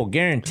 I will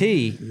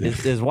guarantee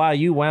is why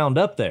you wound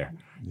up there.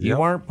 You Yep.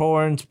 weren't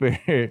poor in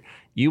spirit.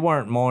 You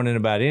weren't mourning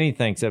about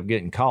anything except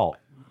getting caught,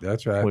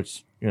 That's right.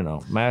 which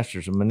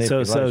masters of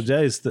manipulation. So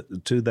Jay's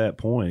to that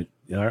point,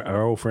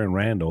 our old friend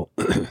Randall,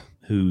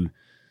 who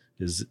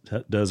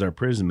does our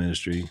prison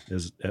ministry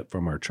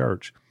from our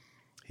church,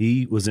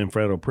 he was in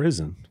federal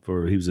prison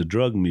he was a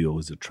drug mule,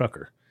 he's a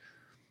trucker.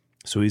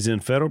 So he's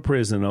in federal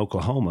prison in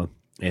Oklahoma,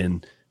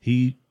 and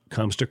he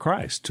comes to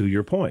Christ. To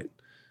your point,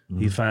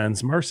 he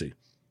finds mercy,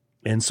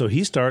 and so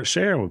he starts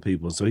sharing with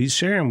people. So he's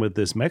sharing with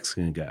this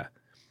Mexican guy,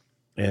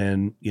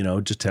 and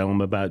just tell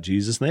him about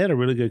Jesus. And they had a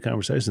really good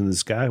conversation.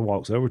 This guy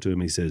walks over to him.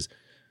 He says,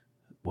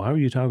 "Why were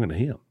you talking to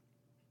him?"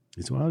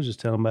 He said, "Well, I was just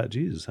telling him about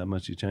Jesus, how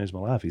much he changed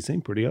my life." He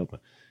seemed pretty open.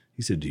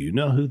 He said, "Do you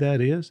know who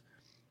that is?"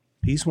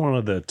 He's one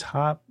of the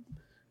top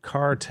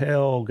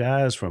cartel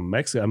guys from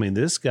Mexico. I mean,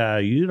 this guy,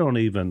 you don't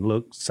even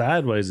look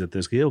sideways at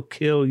this. He'll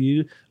kill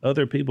you,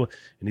 other people.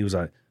 And he was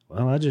like,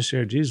 "Well, I just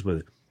shared Jesus with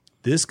it."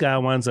 This guy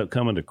winds up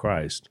coming to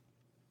Christ,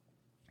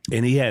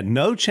 and he had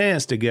no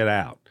chance to get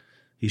out.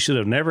 He should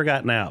have never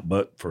gotten out,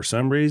 but for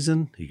some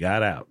reason, he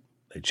got out.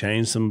 They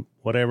changed some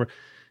whatever.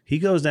 He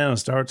goes down and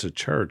starts a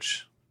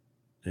church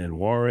in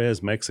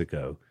Juarez,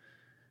 Mexico.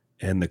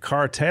 And the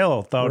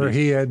cartel thought Where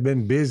he had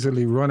been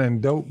busily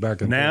running dope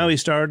back in now he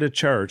started a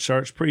church,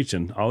 starts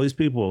preaching. All these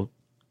people,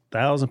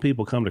 1,000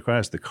 people come to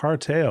Christ. The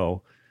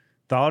cartel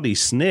thought he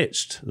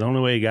snitched. The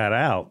only way he got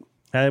out.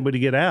 How would he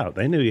get out?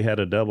 They knew he had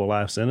a double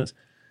life sentence.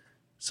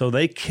 So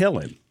they kill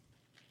him.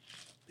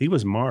 He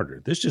was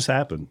martyred. This just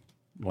happened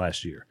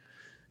last year.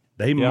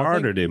 They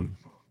martyred him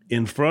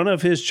in front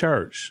of his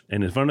church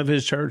and in front of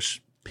his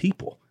church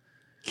people.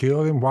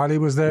 Killed him while he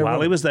was there. While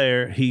he was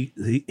there,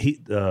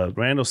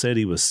 Randall said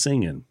he was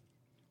singing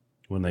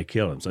when they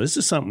killed him. So this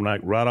is something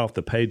like right off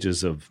the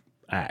pages of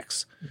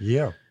Acts.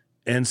 Yeah.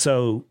 And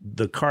so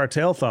the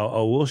cartel thought,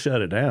 "Oh, we'll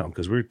shut it down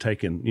because we're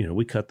taking,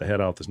 we cut the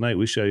head off the snake.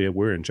 We show you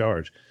we're in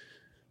charge."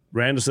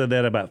 Randall said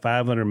that about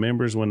 500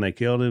 members when they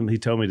killed him. He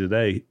told me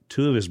today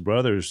 2 of his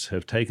brothers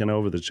have taken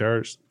over the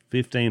church.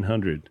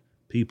 1,500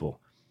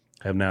 people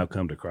have now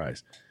come to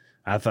Christ.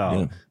 I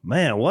thought,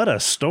 man, what a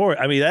story.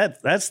 I mean,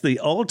 that's the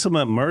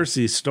ultimate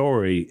mercy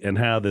story, and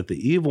how that the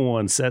evil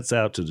one sets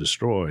out to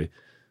destroy.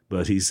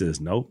 But he says,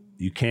 nope,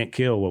 you can't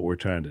kill what we're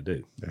trying to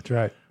do. That's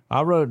right.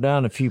 I wrote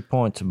down a few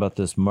points about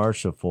this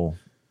merciful,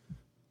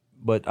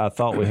 but I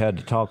thought we had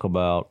to talk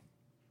about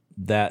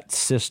that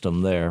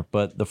system there.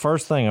 But the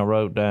first thing I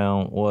wrote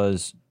down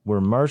was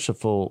we're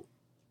merciful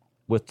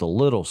with the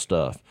little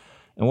stuff.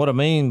 And what I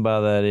mean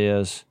by that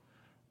is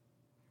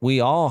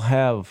we all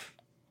have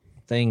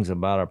things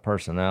about our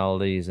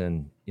personalities,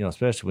 and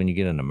especially when you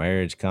get in a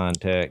marriage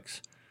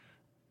context,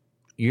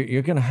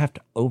 you're going to have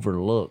to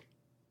overlook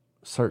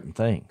certain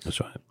things. That's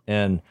right.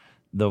 And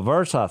the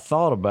verse I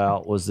thought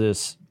about was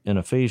this in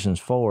Ephesians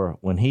 4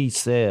 when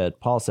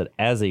Paul said,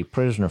 "As a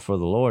prisoner for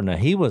the Lord." Now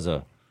he was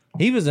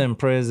in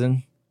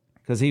prison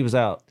because he was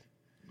out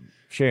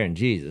sharing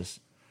Jesus,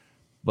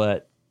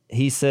 but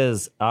he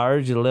says, "I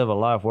urge you to live a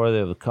life worthy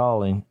of the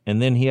calling."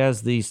 And then he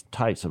has these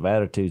types of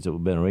attitudes that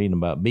we've been reading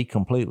about: be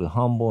completely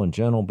humble and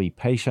gentle, be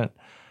patient.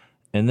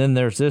 And then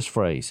there's this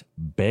phrase,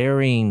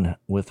 bearing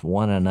with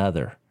one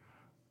another.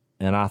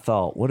 And I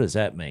thought, what does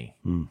that mean?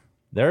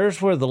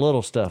 There's where the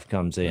little stuff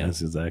comes in.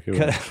 That's exactly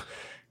right.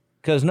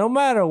 Because no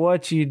matter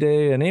what you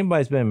do, and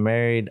anybody's been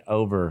married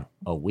over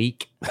a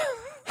week,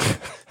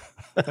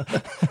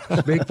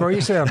 Speak for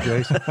yourself,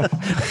 Jason.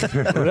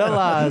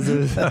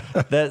 realizes that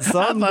I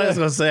some thought he was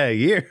going to say a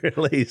year at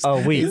least. A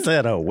week. He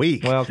said a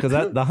week. well, because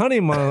the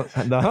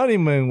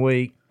honeymoon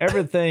week,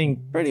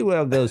 everything pretty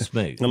well goes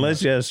smooth.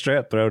 Unless you have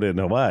strep throat in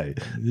Hawaii.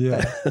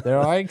 Yeah. There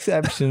are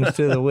exceptions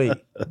to the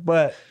week,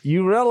 but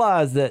you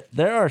realize that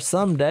there are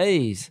some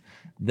days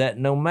that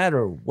no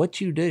matter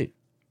what you do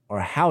or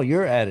how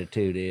your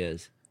attitude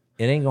is,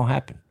 it ain't gonna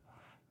happen.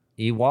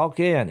 You walk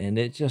in and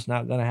it's just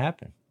not gonna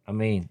happen. I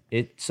mean,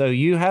 so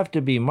you have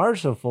to be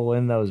merciful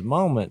in those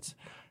moments.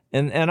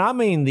 And I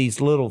mean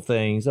these little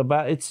things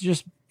about, it's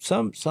just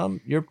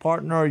your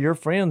partner or your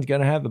friend's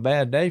going to have a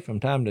bad day from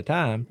time to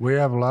time. We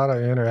have a lot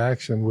of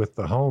interaction with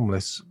the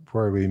homeless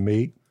where we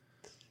meet,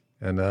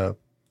 and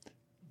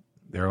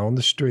they're on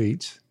the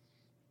streets,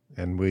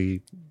 and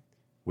we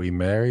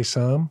marry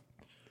some,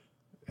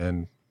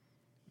 and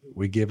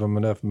we give them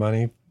enough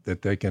money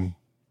that they can,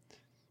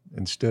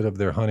 instead of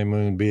their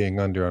honeymoon being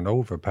under an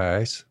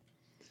overpass,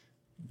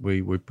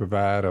 we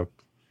provide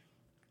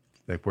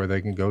where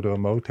they can go to a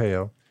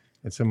motel.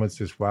 And someone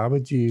says, why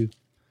would you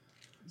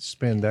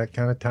spend that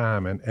kind of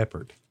time and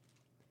effort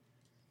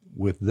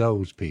with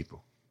those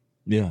people?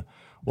 Yeah.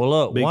 Well,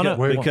 look,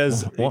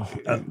 because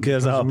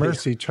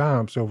mercy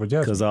triumphs over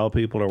justice. Because all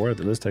people are worth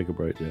it. Let's take a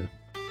break, Jeff.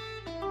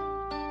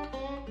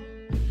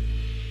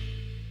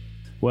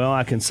 Well,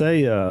 I can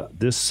say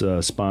this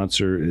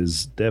sponsor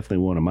is definitely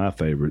one of my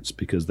favorites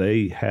because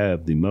they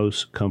have the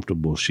most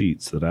comfortable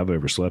sheets that I've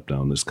ever slept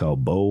on. It's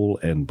called Boll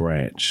and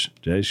Branch.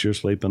 Jace, you're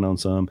sleeping on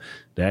some.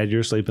 Dad,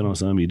 you're sleeping on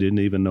some. You didn't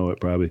even know it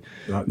probably.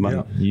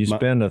 You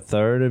spend a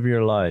third of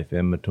your life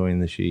in between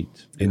the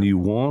sheets. And you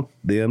want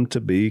them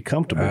to be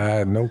comfortable. I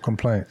have no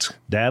complaints.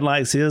 Dad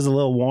likes his a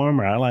little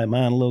warmer. I like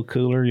mine a little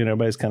cooler. You know,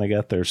 everybody's kind of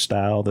got their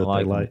style that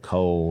I they like.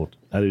 Cold.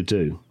 I do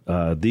too.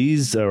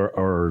 These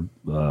are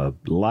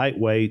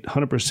lightweight,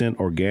 100%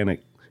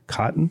 organic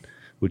cotton,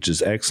 which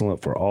is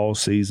excellent for all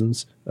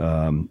seasons.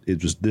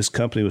 This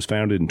company was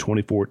founded in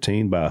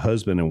 2014 by a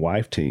husband and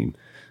wife team,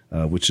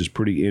 which is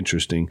pretty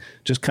interesting.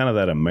 Just kind of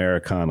that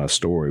Americana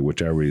story,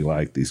 which I really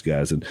like these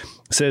guys. And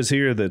it says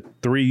here that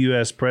 3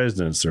 U.S.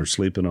 presidents are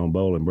sleeping on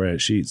Boll and Branch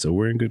sheets, so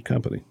we're in good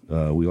company.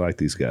 We like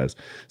these guys.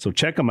 So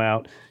check them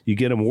out. You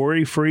get them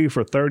worry-free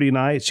for 30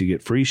 nights. You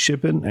get free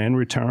shipping and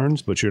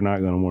returns, but you're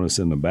not going to want to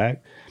send them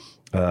back.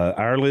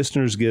 Our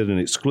listeners get an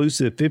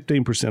exclusive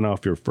 15%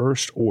 off your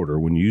first order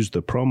when you use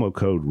the promo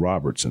code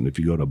Robertson. If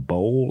you go to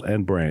Boll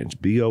and Branch,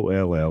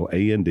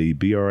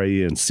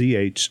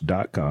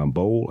 BOLLANDBRANCH.com,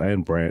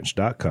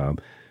 bollandbranch.com,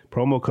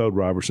 promo code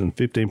Robertson,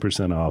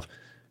 15% off.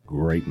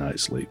 Great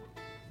night's sleep.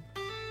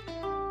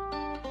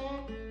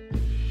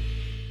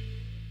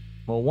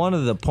 Well, one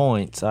of the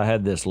points, I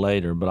had this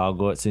later, but I'll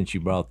go since you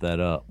brought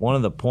that up. One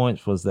of the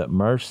points was that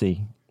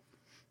mercy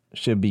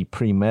should be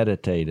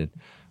premeditated,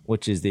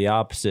 which is the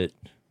opposite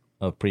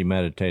of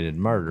premeditated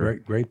murder.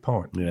 Great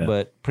point. Yeah.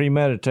 But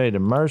premeditated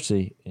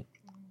mercy,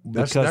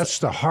 that's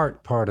the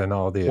heart part in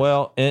all this.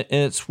 Well,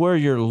 it's where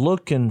you're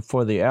looking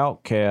for the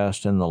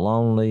outcast and the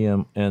lonely,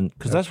 and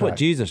because that's what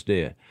Jesus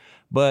did.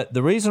 But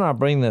the reason I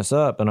bring this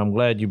up, and I'm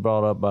glad you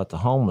brought up about the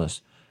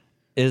homeless,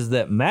 is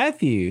that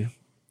Matthew,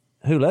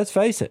 who, let's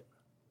face it,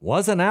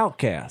 was an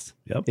outcast.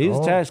 Yep. He was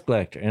a tax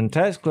collector. And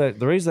tax collector,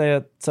 the reason they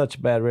had such a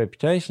bad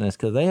reputation is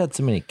because they had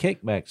so many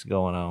kickbacks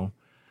going on.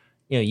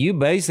 You know, you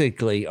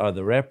basically are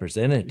the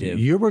representative.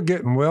 You were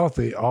getting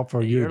wealthy off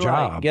of your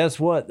job. Like, guess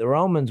what? The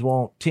Romans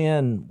want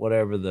 10,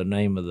 whatever the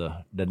name of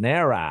the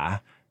denarii,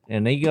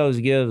 and he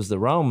gives the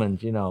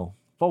Romans,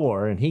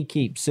 4, and he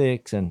keeps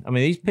 6. And I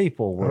mean, these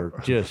people were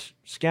just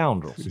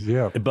scoundrels.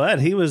 Yeah.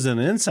 But he was an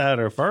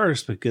insider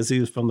first because he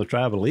was from the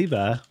tribe of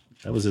Levi.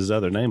 That was his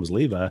other name, was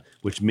Levi,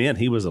 which meant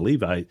he was a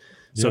Levite.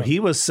 So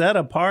he was set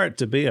apart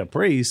to be a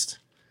priest,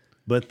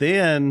 but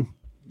then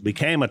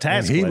became a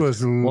tax collector. He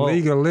was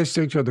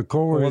legalistic to the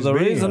core. Well, the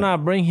reason I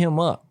bring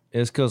him up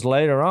is because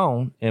later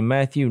on in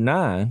Matthew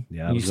 9,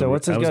 you say,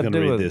 what's this got to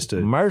do with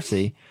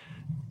mercy?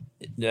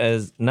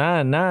 As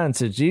 9:9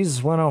 says,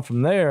 Jesus went on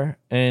from there,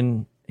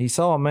 and he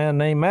saw a man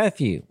named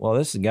Matthew. Well,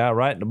 this is a guy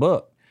writing the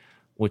book,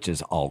 which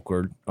is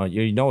awkward.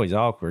 You know he's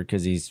awkward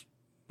because he's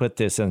put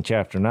this in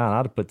chapter 9.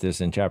 I'd have put this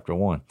in chapter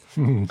 1.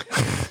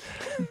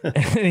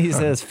 And he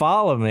says,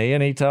 follow me.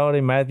 And he told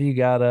him, Matthew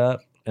got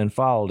up and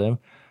followed him.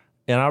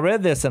 And I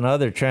read this in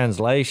other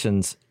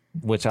translations,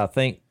 which I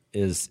think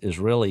is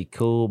really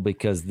cool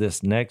because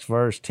this next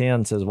verse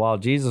 10 says, while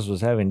Jesus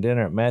was having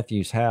dinner at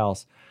Matthew's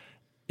house,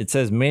 it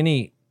says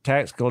many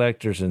tax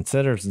collectors and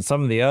sinners, and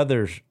some of the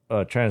other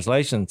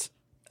translations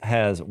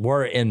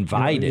were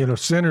invited.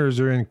 Sinners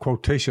are in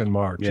quotation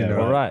marks. Yeah,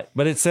 right.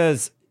 But it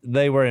says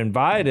they were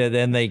invited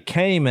and they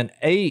came and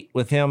ate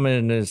with him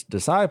and his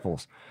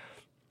disciples.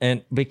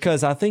 And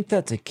because I think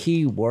that's a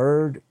key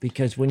word,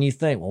 because when you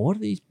think, well, what are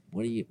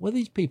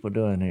these people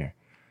doing here?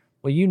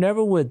 Well, you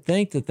never would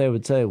think that they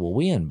would say, well,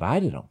 we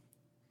invited them.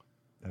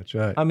 That's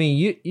right. I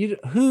mean,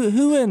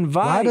 who invites?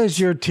 Why does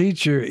your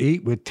teacher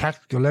eat with tax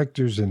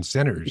collectors and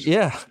sinners?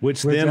 Yeah.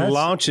 Which then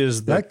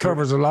launches... that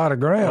covers a lot of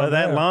ground. Well,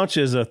 that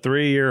launches a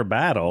 3-year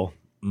battle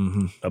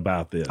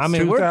about this. I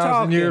mean,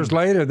 2,000 years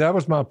later, that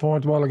was my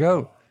point a while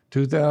ago.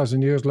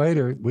 2,000 years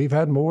later, we've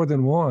had more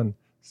than one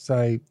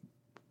say,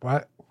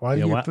 why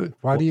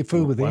do you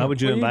fool with them? Why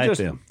would you invite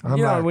them?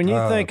 When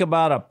you think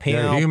about a pimp,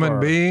 they're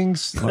human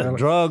beings, a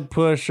drug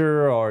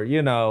pusher, or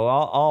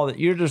all that,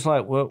 you're just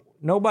like, well,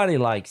 nobody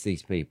likes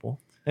these people,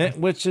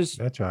 which is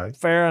that's right.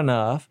 Fair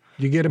enough.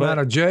 You get them out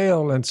of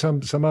jail, and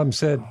some of them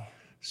said,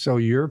 so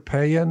you're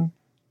paying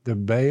the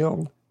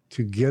bail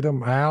to get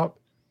them out?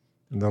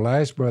 And the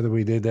last brother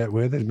we did that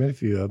with, there's been a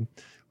few of them,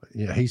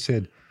 he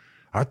said,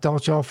 I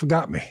thought y'all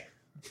forgot me.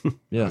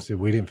 Yeah. I said,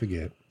 we didn't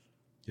forget.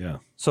 Yeah.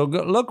 So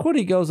look what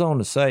he goes on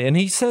to say. And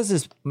he says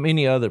this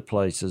many other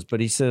places, but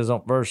he says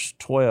on verse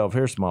 12,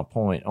 here's my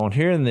point. On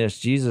hearing this,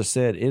 Jesus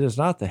said, it is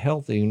not the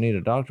healthy who need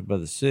a doctor, but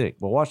the sick.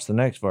 But watch the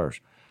next verse.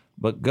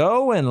 But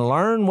go and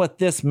learn what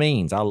this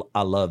means.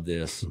 I love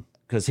this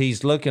because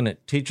he's looking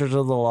at teachers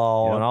of the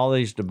law and all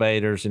these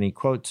debaters, and he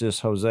quotes this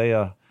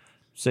Hosea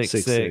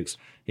 6:6.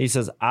 He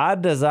says, I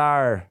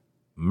desire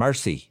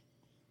mercy,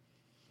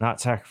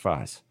 not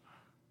sacrifice.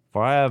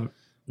 For I have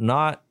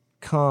not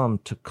come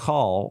to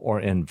call or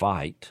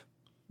invite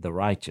the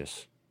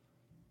righteous,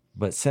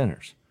 but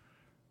sinners.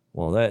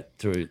 Well, that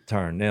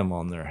turned them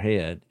on their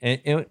head.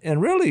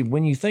 And really,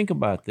 when you think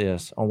about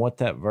this, on what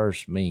that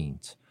verse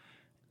means,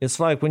 it's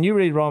like when you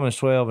read Romans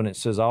 12 and it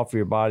says, offer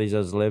your bodies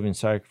as a living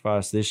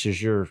sacrifice. This is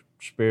your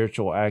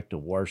spiritual act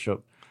of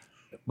worship.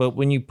 But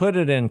when you put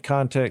it in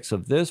context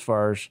of this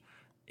verse,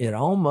 it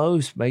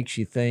almost makes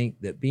you think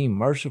that being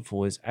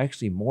merciful is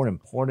actually more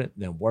important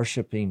than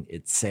worshiping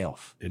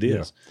itself. It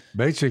is. Yeah.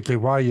 Basically,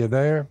 while you're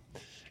there,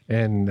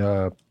 in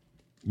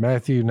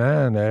Matthew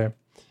 9 there,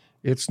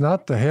 it's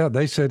not the health.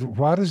 They said,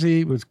 why does he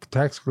eat with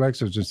tax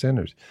collectors and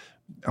sinners?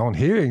 On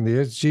hearing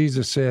this,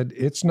 Jesus said,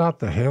 it's not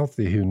the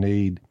healthy who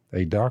need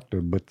a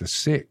doctor, but the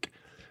sick.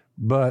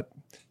 But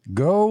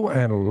go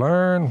and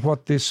learn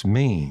what this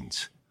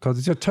means, because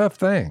it's a tough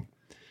thing.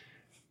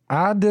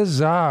 I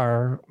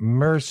desire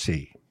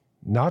mercy,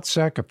 not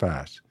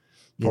sacrifice.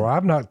 For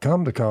I've not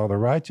come to call the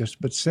righteous,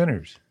 but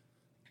sinners.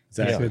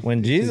 Exactly. Yeah.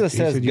 When Jesus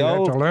says you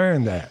go, have to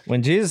learn that.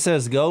 when Jesus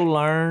says go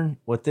learn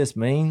what this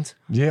means,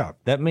 Yeah.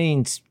 that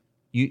means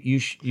you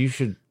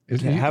should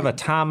have a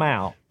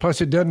timeout.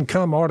 Plus, it doesn't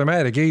come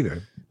automatic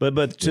either.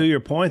 But to your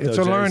point, It's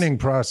though, a Jace, learning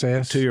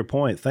process. to your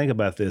point, think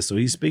about this. So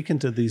he's speaking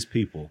to these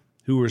people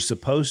who are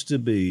supposed to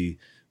be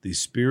the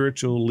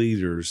spiritual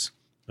leaders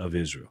of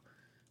Israel.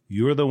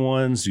 You're the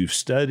ones, you've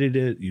studied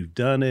it, you've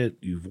done it,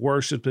 you've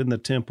worshiped in the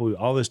temple,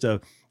 all this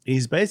stuff.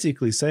 He's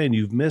basically saying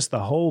you've missed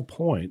the whole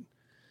point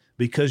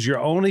because you're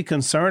only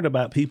concerned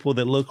about people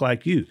that look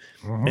like you.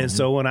 Mm-hmm. And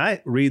so when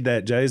I read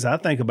that, Jays, I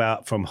think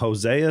about from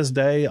Hosea's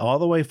day all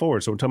the way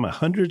forward. So we're talking about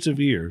hundreds of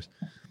years.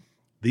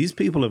 These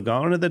people have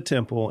gone to the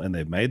temple and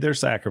they've made their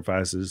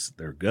sacrifices,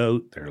 their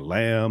goat, their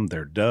lamb,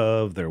 their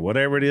dove, their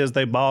whatever it is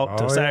they bought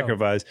to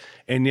sacrifice.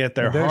 And yet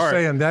their They're heart,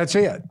 saying, that's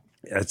it.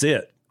 that's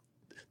it.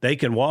 They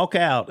can walk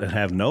out and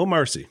have no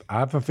mercy.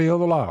 I fulfill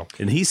the law.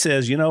 And he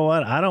says, you know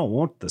what? I don't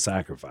want the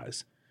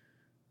sacrifice.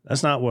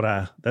 That's not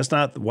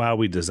why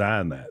we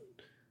designed that.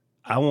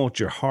 I want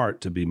your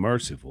heart to be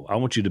merciful. I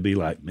want you to be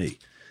like me.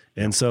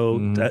 And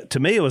so to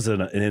me, it was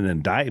an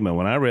indictment.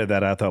 When I read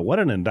that, I thought, what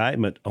an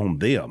indictment on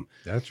them.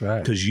 That's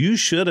right. Because you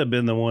should have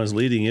been the ones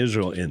leading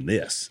Israel in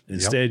this.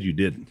 Instead, you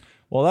didn't.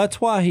 Well,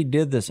 that's why he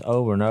did this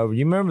over and over.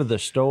 You remember the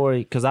story?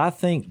 Because I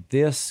think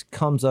this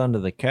comes under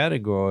the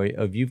category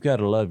of you've got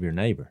to love your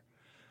neighbor.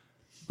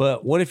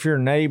 But what if your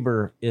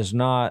neighbor is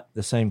not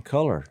the same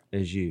color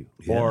as you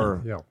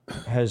or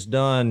has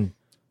done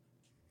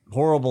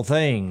horrible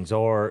things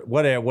or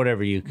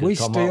whatever you could We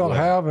come still up with?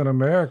 have in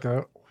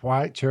America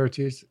white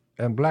churches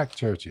and black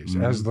churches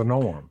as the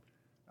norm.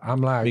 I'm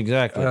like,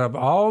 Exactly. of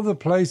all the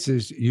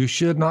places, you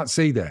should not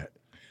see that.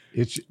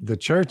 It's the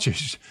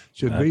churches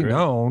should be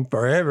known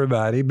for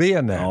everybody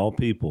being there. All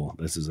people.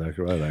 That's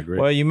exactly right. I agree.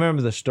 Well, you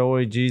remember the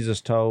story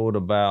Jesus told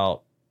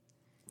about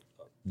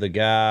the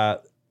guy,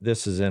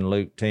 this is in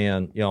Luke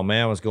 10, a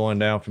man was going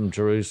down from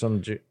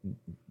Jerusalem,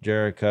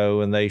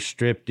 Jericho, and they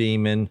stripped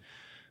him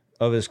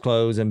of his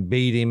clothes and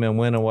beat him and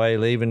went away,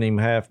 leaving him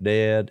half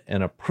dead.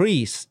 And a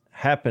priest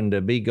happened to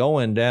be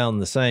going down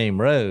the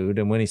same road,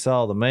 and when he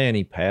saw the man,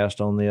 he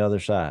passed on the other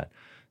side.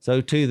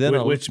 So too,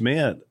 then which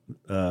meant,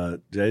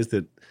 Jace,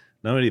 that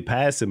not only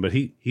passed him, but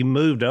he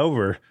moved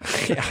over.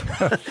 he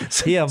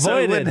So he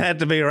avoided wouldn't have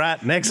to be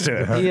right next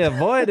to him. he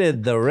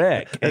avoided the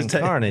wreck and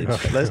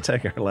carnage. Let's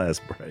take our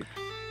last break.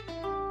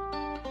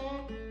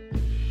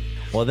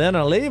 Well, then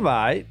a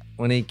Levite,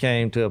 when he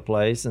came to a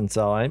place and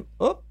saw him,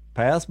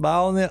 passed by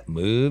on it,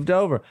 moved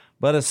over.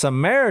 But a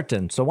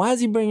Samaritan. So why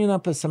is he bringing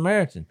up a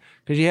Samaritan?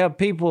 Because you have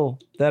people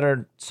that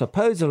are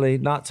supposedly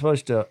not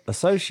supposed to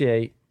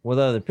associate with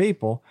other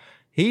people.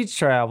 He's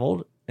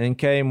traveled and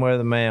came where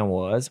the man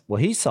was. Well,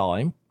 he saw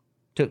him,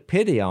 took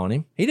pity on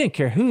him. He didn't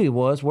care who he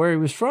was, where he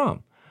was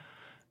from.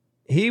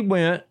 He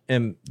went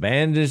and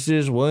bandaged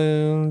his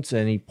wounds,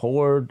 and he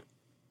poured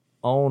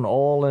on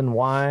oil and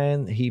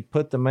wine. He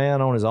put the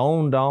man on his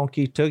own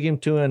donkey, took him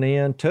to an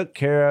inn, took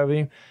care of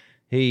him.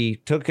 He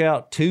took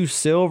out 2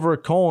 silver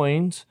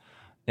coins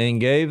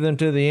and gave them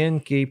to the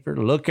innkeeper.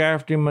 Look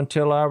after him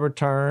until I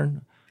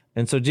return.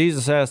 And so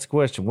Jesus asked the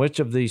question, which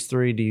of these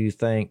 3 do you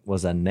think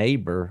was a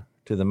neighbor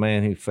to the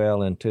man who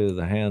fell into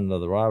the hand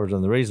of the robbers?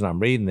 And the reason I'm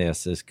reading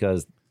this is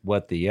because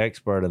what the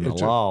expert in the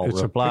law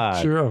it's replied. a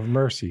picture of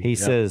mercy. He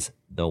says,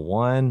 the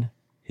one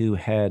who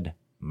had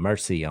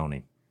mercy on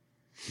him.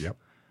 Yep.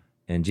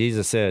 And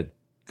Jesus said,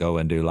 go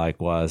and do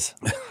likewise.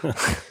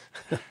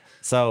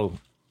 So,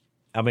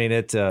 I mean,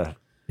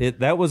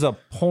 that was a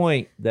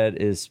point that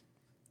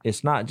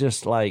it's not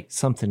just like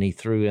something he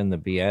threw in the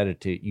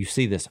Beatitude. You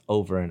see this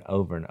over and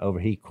over and over.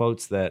 He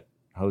quotes that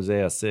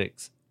Hosea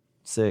 6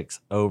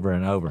 over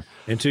and over.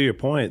 And to your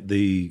point,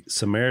 the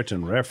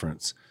Samaritan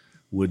reference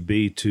would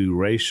be to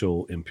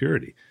racial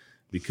impurity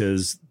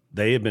because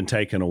they had been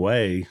taken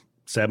away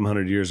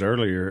 700 years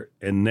earlier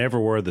and never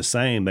were the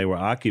same. They were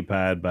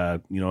occupied by,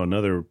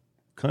 another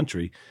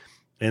country.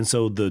 And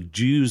so the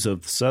Jews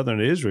of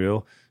southern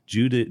Israel,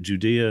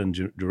 Judea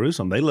and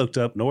Jerusalem, they looked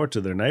up north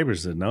to their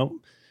neighbors and said, no,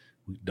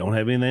 we don't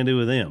have anything to do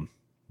with them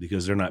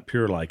because they're not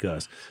pure like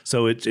us.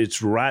 So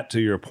it's right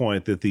to your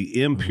point that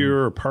the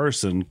impure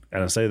person,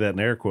 and I say that in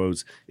air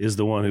quotes, is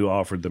the one who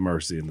offered the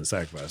mercy and the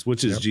sacrifice,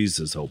 which is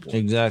Jesus' whole point.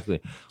 Exactly.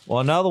 Well,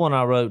 another one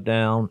I wrote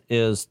down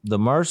is the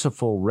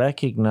merciful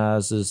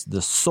recognizes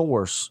the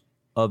source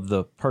of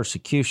the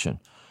persecution.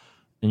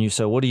 And you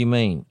say, what do you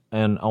mean?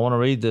 And I want to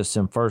read this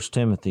in 1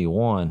 Timothy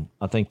 1.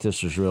 I think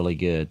this is really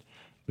good.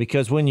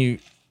 Because when you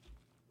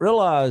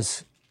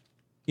realize,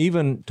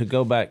 even to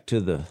go back to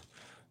the,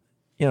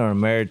 a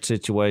marriage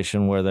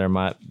situation where there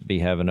might be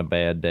having a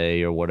bad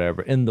day or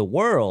whatever, in the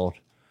world,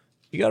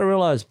 you got to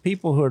realize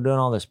people who are doing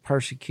all this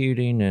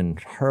persecuting and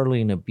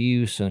hurling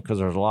abuse, and because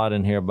there's a lot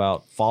in here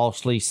about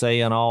falsely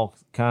saying all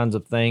kinds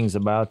of things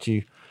about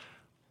you.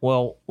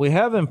 Well, we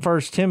have in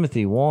 1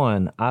 Timothy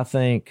 1, I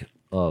think,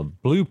 a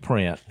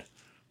blueprint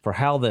for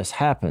how this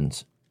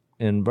happens.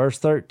 In verse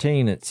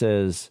 13, it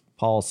says,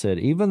 Paul said,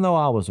 even though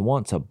I was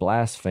once a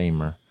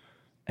blasphemer,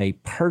 a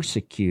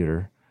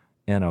persecutor,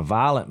 and a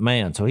violent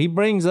man. So he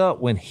brings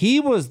up when he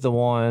was the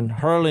one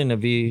hurling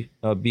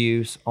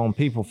abuse on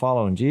people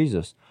following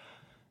Jesus,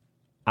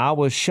 I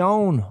was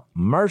shown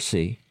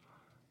mercy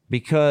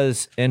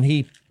because, and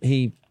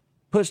he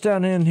puts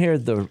down in here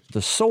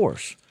the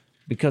source,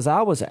 because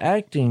I was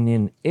acting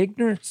in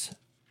ignorance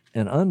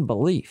and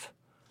unbelief.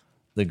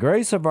 The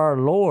grace of our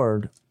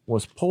Lord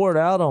was poured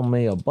out on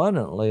me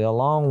abundantly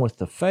along with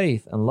the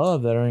faith and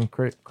love that are in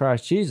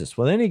Christ Jesus.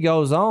 Well, then he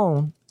goes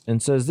on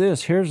and says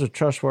this, here's a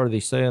trustworthy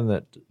saying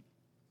that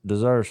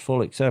deserves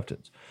full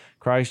acceptance.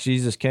 Christ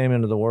Jesus came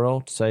into the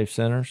world to save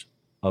sinners,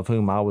 of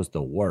whom I was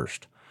the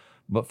worst.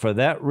 But for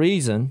that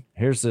reason,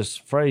 here's this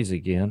phrase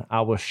again,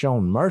 I was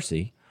shown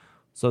mercy,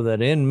 so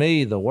that in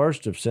me, the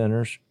worst of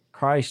sinners,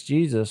 Christ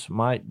Jesus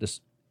might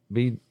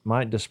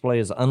display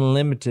his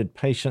unlimited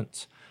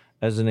patience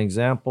as an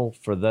example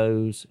for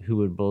those who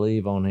would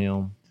believe on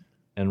him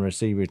and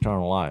receive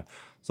eternal life.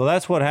 So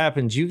that's what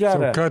happens. You got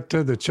to cut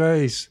to the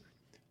chase.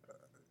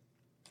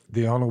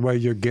 The only way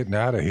you're getting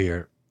out of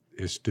here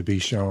is to be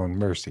shown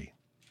mercy.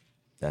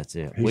 That's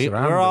it. He said,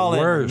 we're all in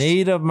worst.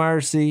 need of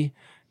mercy.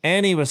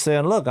 And he was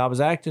saying, look, I was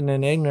acting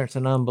in ignorance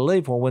and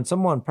unbelief. Well, when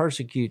someone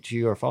persecutes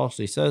you or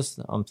falsely says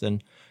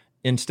something,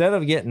 instead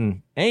of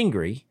getting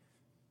angry,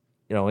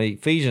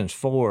 Ephesians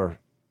 4,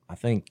 I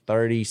think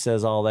 30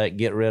 says all that,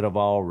 get rid of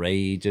all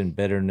rage and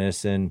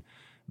bitterness and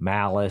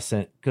malice,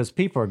 and because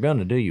people are going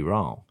to do you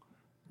wrong.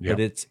 Yep.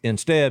 But it's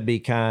instead be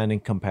kind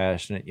and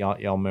compassionate. Y'all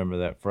remember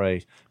that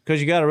phrase. Because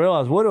you got to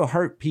realize, what do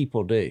hurt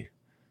people do?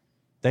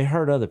 They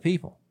hurt other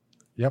people.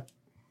 Yep.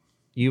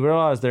 You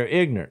realize they're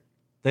ignorant.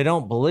 They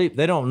don't believe,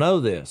 they don't know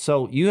this.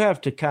 So you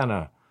have to kind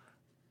of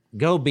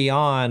go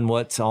beyond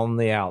what's on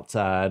the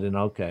outside and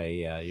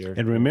you're.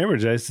 And remember,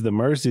 Jason, the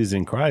mercies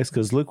in Christ,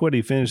 because look what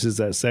he finishes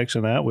that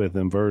section out with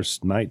in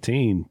verse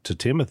 19 to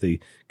Timothy.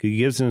 He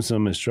gives him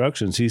some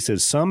instructions. He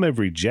says, some have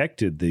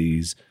rejected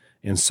these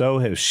and so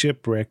have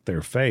shipwrecked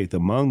their faith.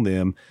 Among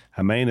them,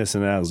 Hymenaeus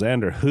and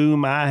Alexander,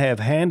 whom I have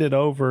handed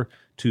over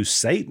to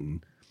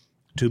Satan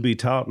to be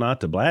taught not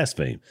to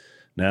blaspheme.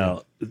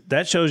 Now,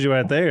 that shows you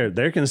right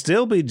there can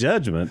still be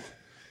judgment,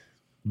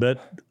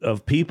 but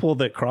of people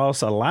that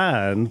cross a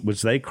line,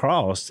 which they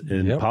crossed.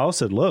 And Paul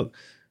said, look,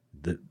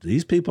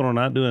 these people are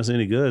not doing us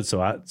any good. So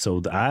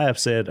I have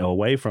said,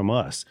 away from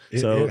us.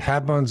 It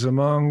happens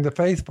among the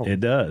faithful.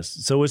 It does.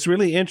 So it's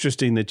really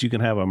interesting that you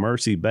can have a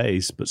mercy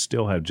base, but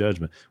still have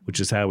judgment, which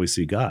is how we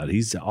see God.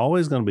 He's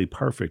always going to be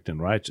perfect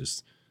and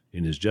righteous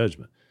in his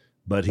judgment,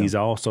 but he's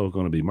also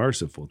going to be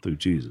merciful through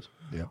Jesus.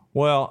 Yeah.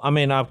 Well, I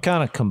mean, I've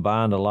kind of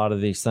combined a lot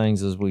of these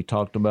things as we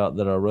talked about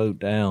that I wrote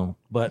down,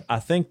 but I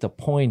think the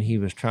point he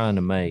was trying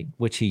to make,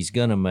 which he's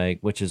going to make,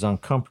 which is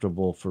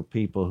uncomfortable for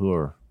people who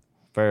are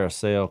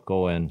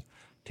Pharisaical and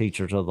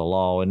teachers of the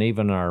law, and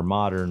even our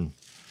modern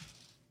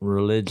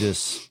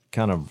religious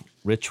kind of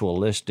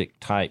ritualistic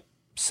type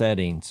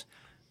settings,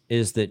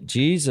 is that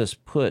Jesus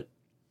put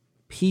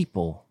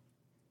people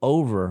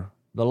over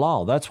the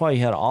law. That's why he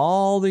had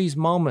all these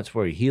moments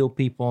where he healed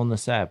people on the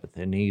Sabbath,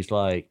 and he's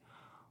like,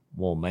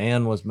 well,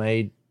 man was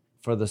made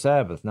for the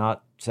Sabbath,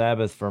 not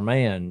Sabbath for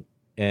man.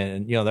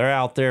 And, they're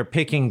out there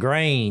picking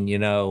grain,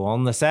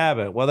 on the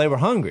Sabbath. Well, they were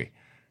hungry,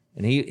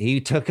 and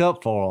he took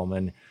up for them.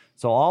 And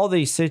so all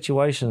these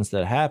situations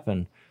that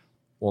happen,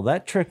 well,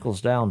 that trickles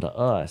down to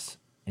us.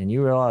 And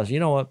you realize,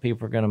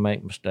 people are going to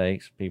make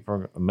mistakes.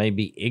 People may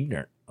be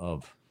ignorant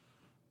of,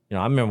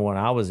 I remember when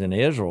I was in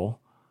Israel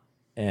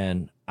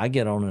and I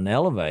get on an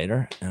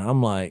elevator and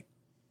I'm like,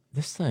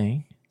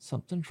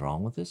 something's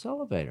wrong with this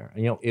elevator.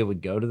 And, it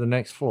would go to the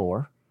next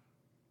floor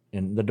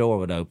and the door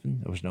would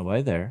open. There was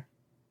nobody there.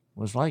 It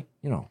was like,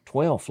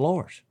 12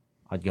 floors.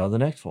 I'd go to the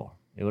next floor.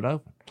 It would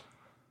open.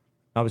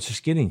 I was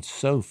just getting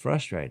so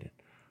frustrated.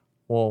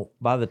 Well,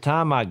 by the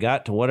time I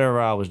got to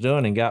whatever I was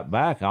doing and got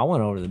back, I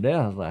went over to the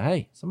desk. I was like,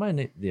 hey,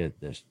 somebody need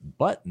this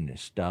button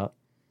is stuck.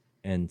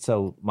 And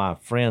so my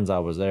friends I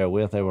was there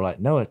with, they were like,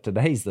 no,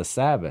 today's the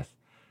Sabbath.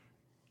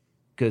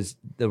 Because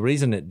the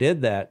reason it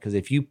did that, because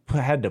if you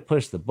had to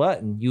push the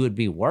button, you would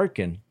be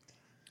working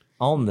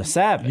on the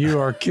Sabbath. You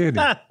are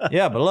kidding.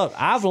 Yeah, but look,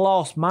 I've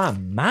lost my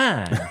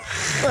mind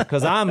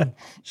because I'm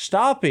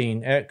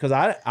stopping because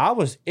I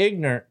was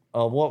ignorant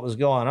of what was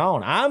going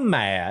on. I'm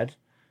mad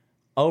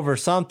over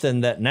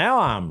something that now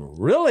I'm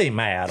really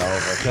mad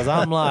over because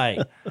I'm like,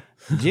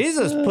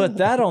 Jesus put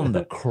that on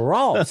the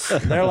cross.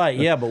 They're like,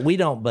 yeah, but we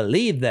don't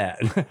believe that.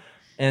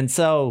 And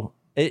so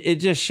it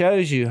just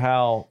shows you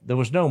how there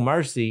was no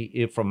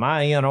mercy from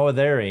my end or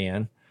their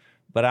end,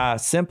 but I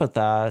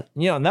sympathize.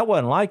 And that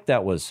wasn't like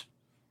that was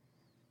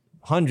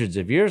hundreds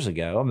of years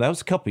ago. I mean, that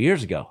was a couple of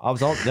years ago.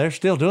 They're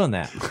still doing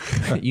that.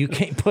 You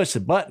can't push the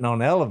button on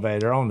the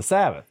elevator on the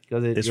Sabbath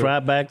because it's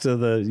right back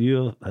to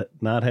you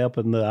not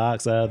helping the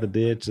ox out of the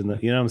ditch, and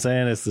you know what I'm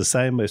saying. It's the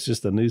same. It's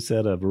just a new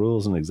set of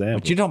rules and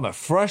examples. But you're talking about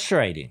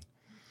frustrating.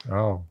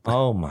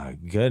 Oh my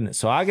goodness!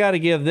 So I got to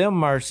give them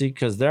mercy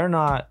because they're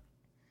not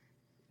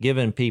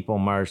giving people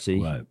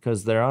mercy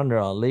because they're under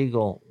a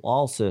legal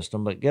law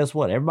system. But guess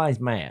what?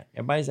 Everybody's mad.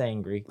 Everybody's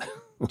angry.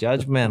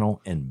 Judgmental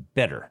and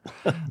bitter.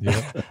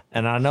 Yep.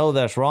 And I know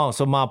that's wrong.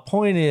 So my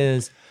point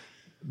is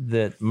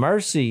that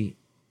mercy,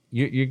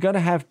 you're going to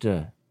have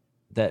to,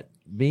 that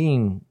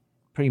being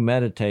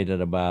premeditated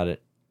about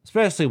it,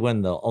 especially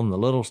when on the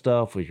little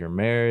stuff with your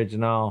marriage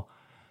and all,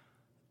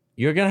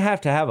 you're going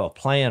to have a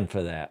plan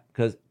for that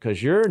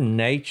because your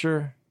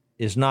nature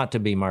is not to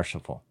be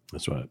merciful.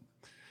 That's right.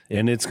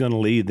 And it's going to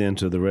lead then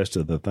to the rest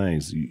of the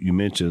things. You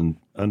mentioned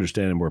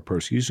understanding where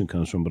persecution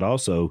comes from, but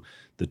also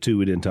the two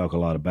we didn't talk a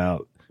lot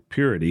about,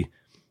 purity,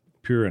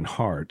 pure in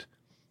heart.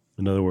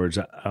 In other words,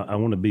 I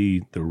want to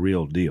be the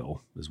real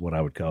deal is what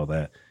I would call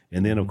that.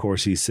 And then, of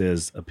course, he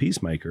says a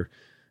peacemaker.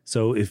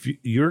 So if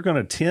you're going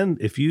to tend,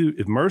 if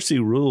mercy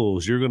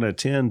rules, you're going to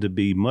tend to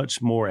be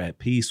much more at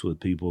peace with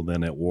people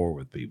than at war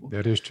with people.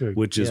 That is true.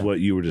 Which is what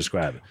you were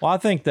describing. Well, I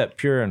think that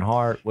pure in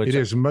heart, it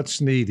is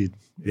much needed.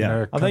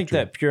 Yeah, I think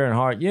that pure in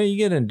heart. You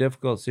get in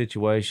difficult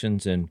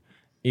situations, and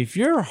if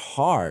your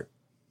heart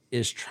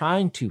is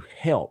trying to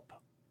help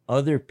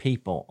other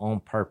people on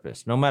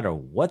purpose, no matter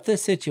what the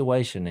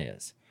situation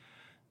is,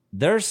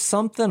 there's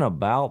something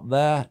about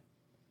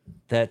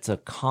that's a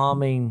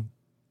calming,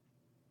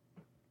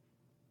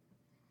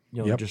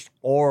 just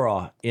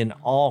aura in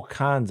all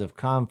kinds of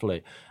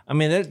conflict. I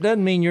mean, that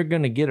doesn't mean you're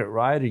going to get it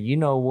right or you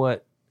know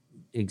what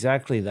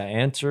exactly the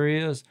answer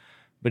is.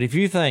 But if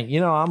you think,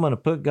 I'm going to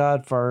put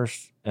God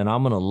first and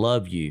I'm going to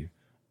love you,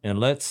 and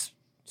let's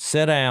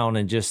sit down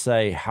and just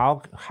say,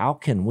 how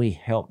can we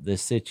help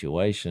this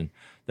situation?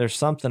 There's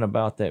something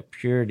about that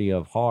purity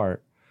of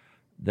heart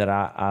that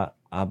I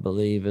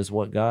believe is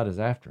what God is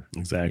after.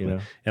 Exactly.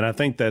 And I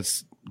think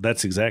that's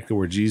exactly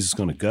where Jesus is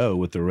going to go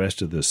with the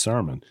rest of this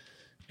sermon.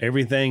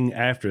 Everything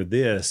after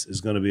this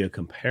is going to be a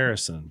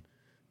comparison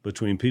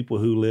between people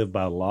who live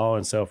by law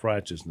and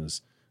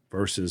self-righteousness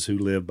versus who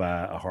live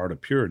by a heart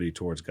of purity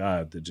towards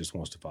God that just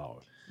wants to follow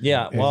it.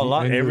 Yeah, well,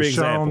 every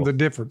example, the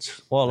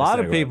difference. Well, a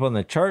lot of people in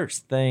the church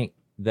think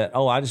that,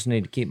 I just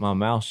need to keep my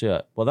mouth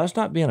shut. Well, that's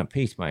not being a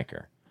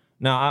peacemaker.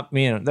 Now,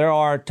 there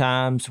are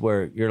times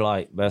where you're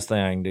like, best thing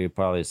I can do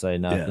probably say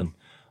nothing. Yeah.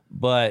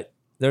 But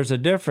there's a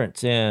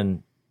difference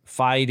in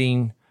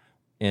fighting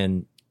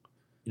and,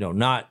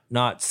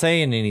 not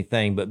saying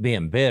anything but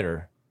being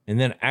bitter, and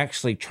then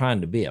actually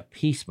trying to be a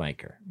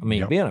peacemaker. I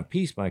mean, being a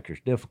peacemaker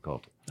is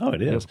difficult. Oh,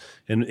 it is.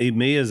 And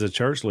me as a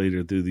church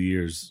leader through the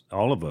years,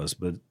 all of us,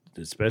 but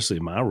especially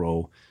my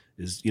role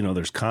is,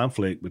 there's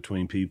conflict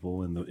between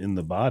people in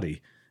the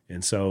body.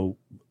 And so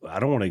I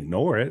don't want to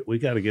ignore it. We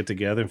got to get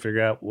together and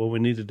figure out what we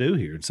need to do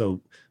here. And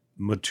so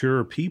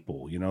mature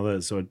people,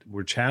 so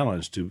we're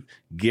challenged to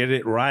get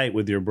it right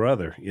with your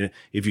brother.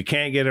 If you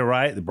can't get it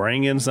right,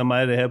 bring in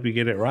somebody to help you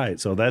get it right.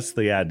 So that's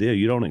the idea.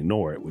 You don't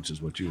ignore it, which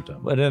is what you were talking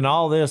about. But in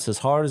all this, as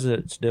hard as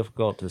it's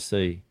difficult to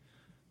see,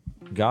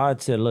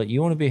 God said, look,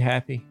 you want to be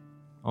happy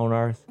on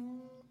earth?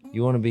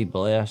 You want to be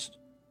blessed?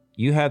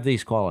 You have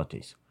these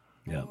qualities.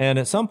 Yeah. And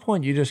at some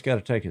point, you just got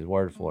to take his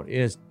word for it.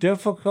 As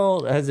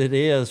difficult as it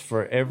is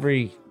for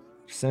every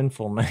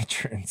sinful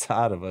nature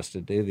inside of us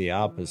to do the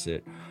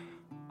opposite,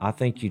 I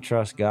think you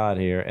trust God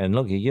here. And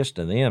look, he gets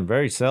to the end.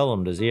 Very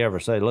seldom does he ever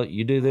say, look,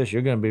 you do this,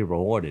 you're going to be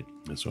rewarded.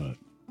 That's right.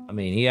 I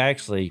mean, he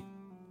actually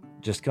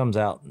just comes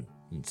out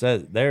and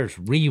says there's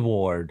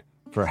reward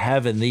for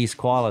having these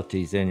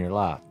qualities in your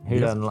life. Who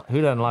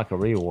doesn't like a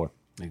reward?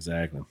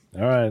 Exactly.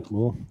 All right.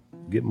 We'll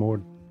get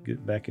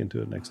back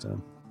into it next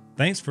time.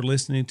 Thanks for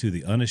listening to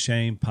the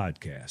Unashamed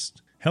Podcast.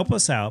 Help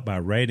us out by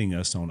rating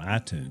us on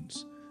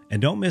iTunes.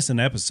 And don't miss an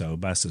episode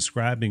by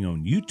subscribing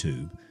on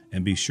YouTube,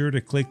 and be sure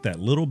to click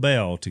that little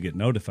bell to get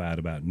notified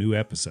about new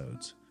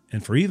episodes.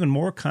 And for even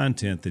more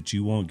content that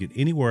you won't get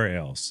anywhere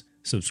else,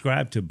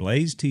 subscribe to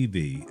Blaze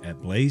TV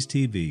at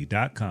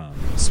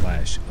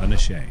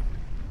blazetv.com/unashamed.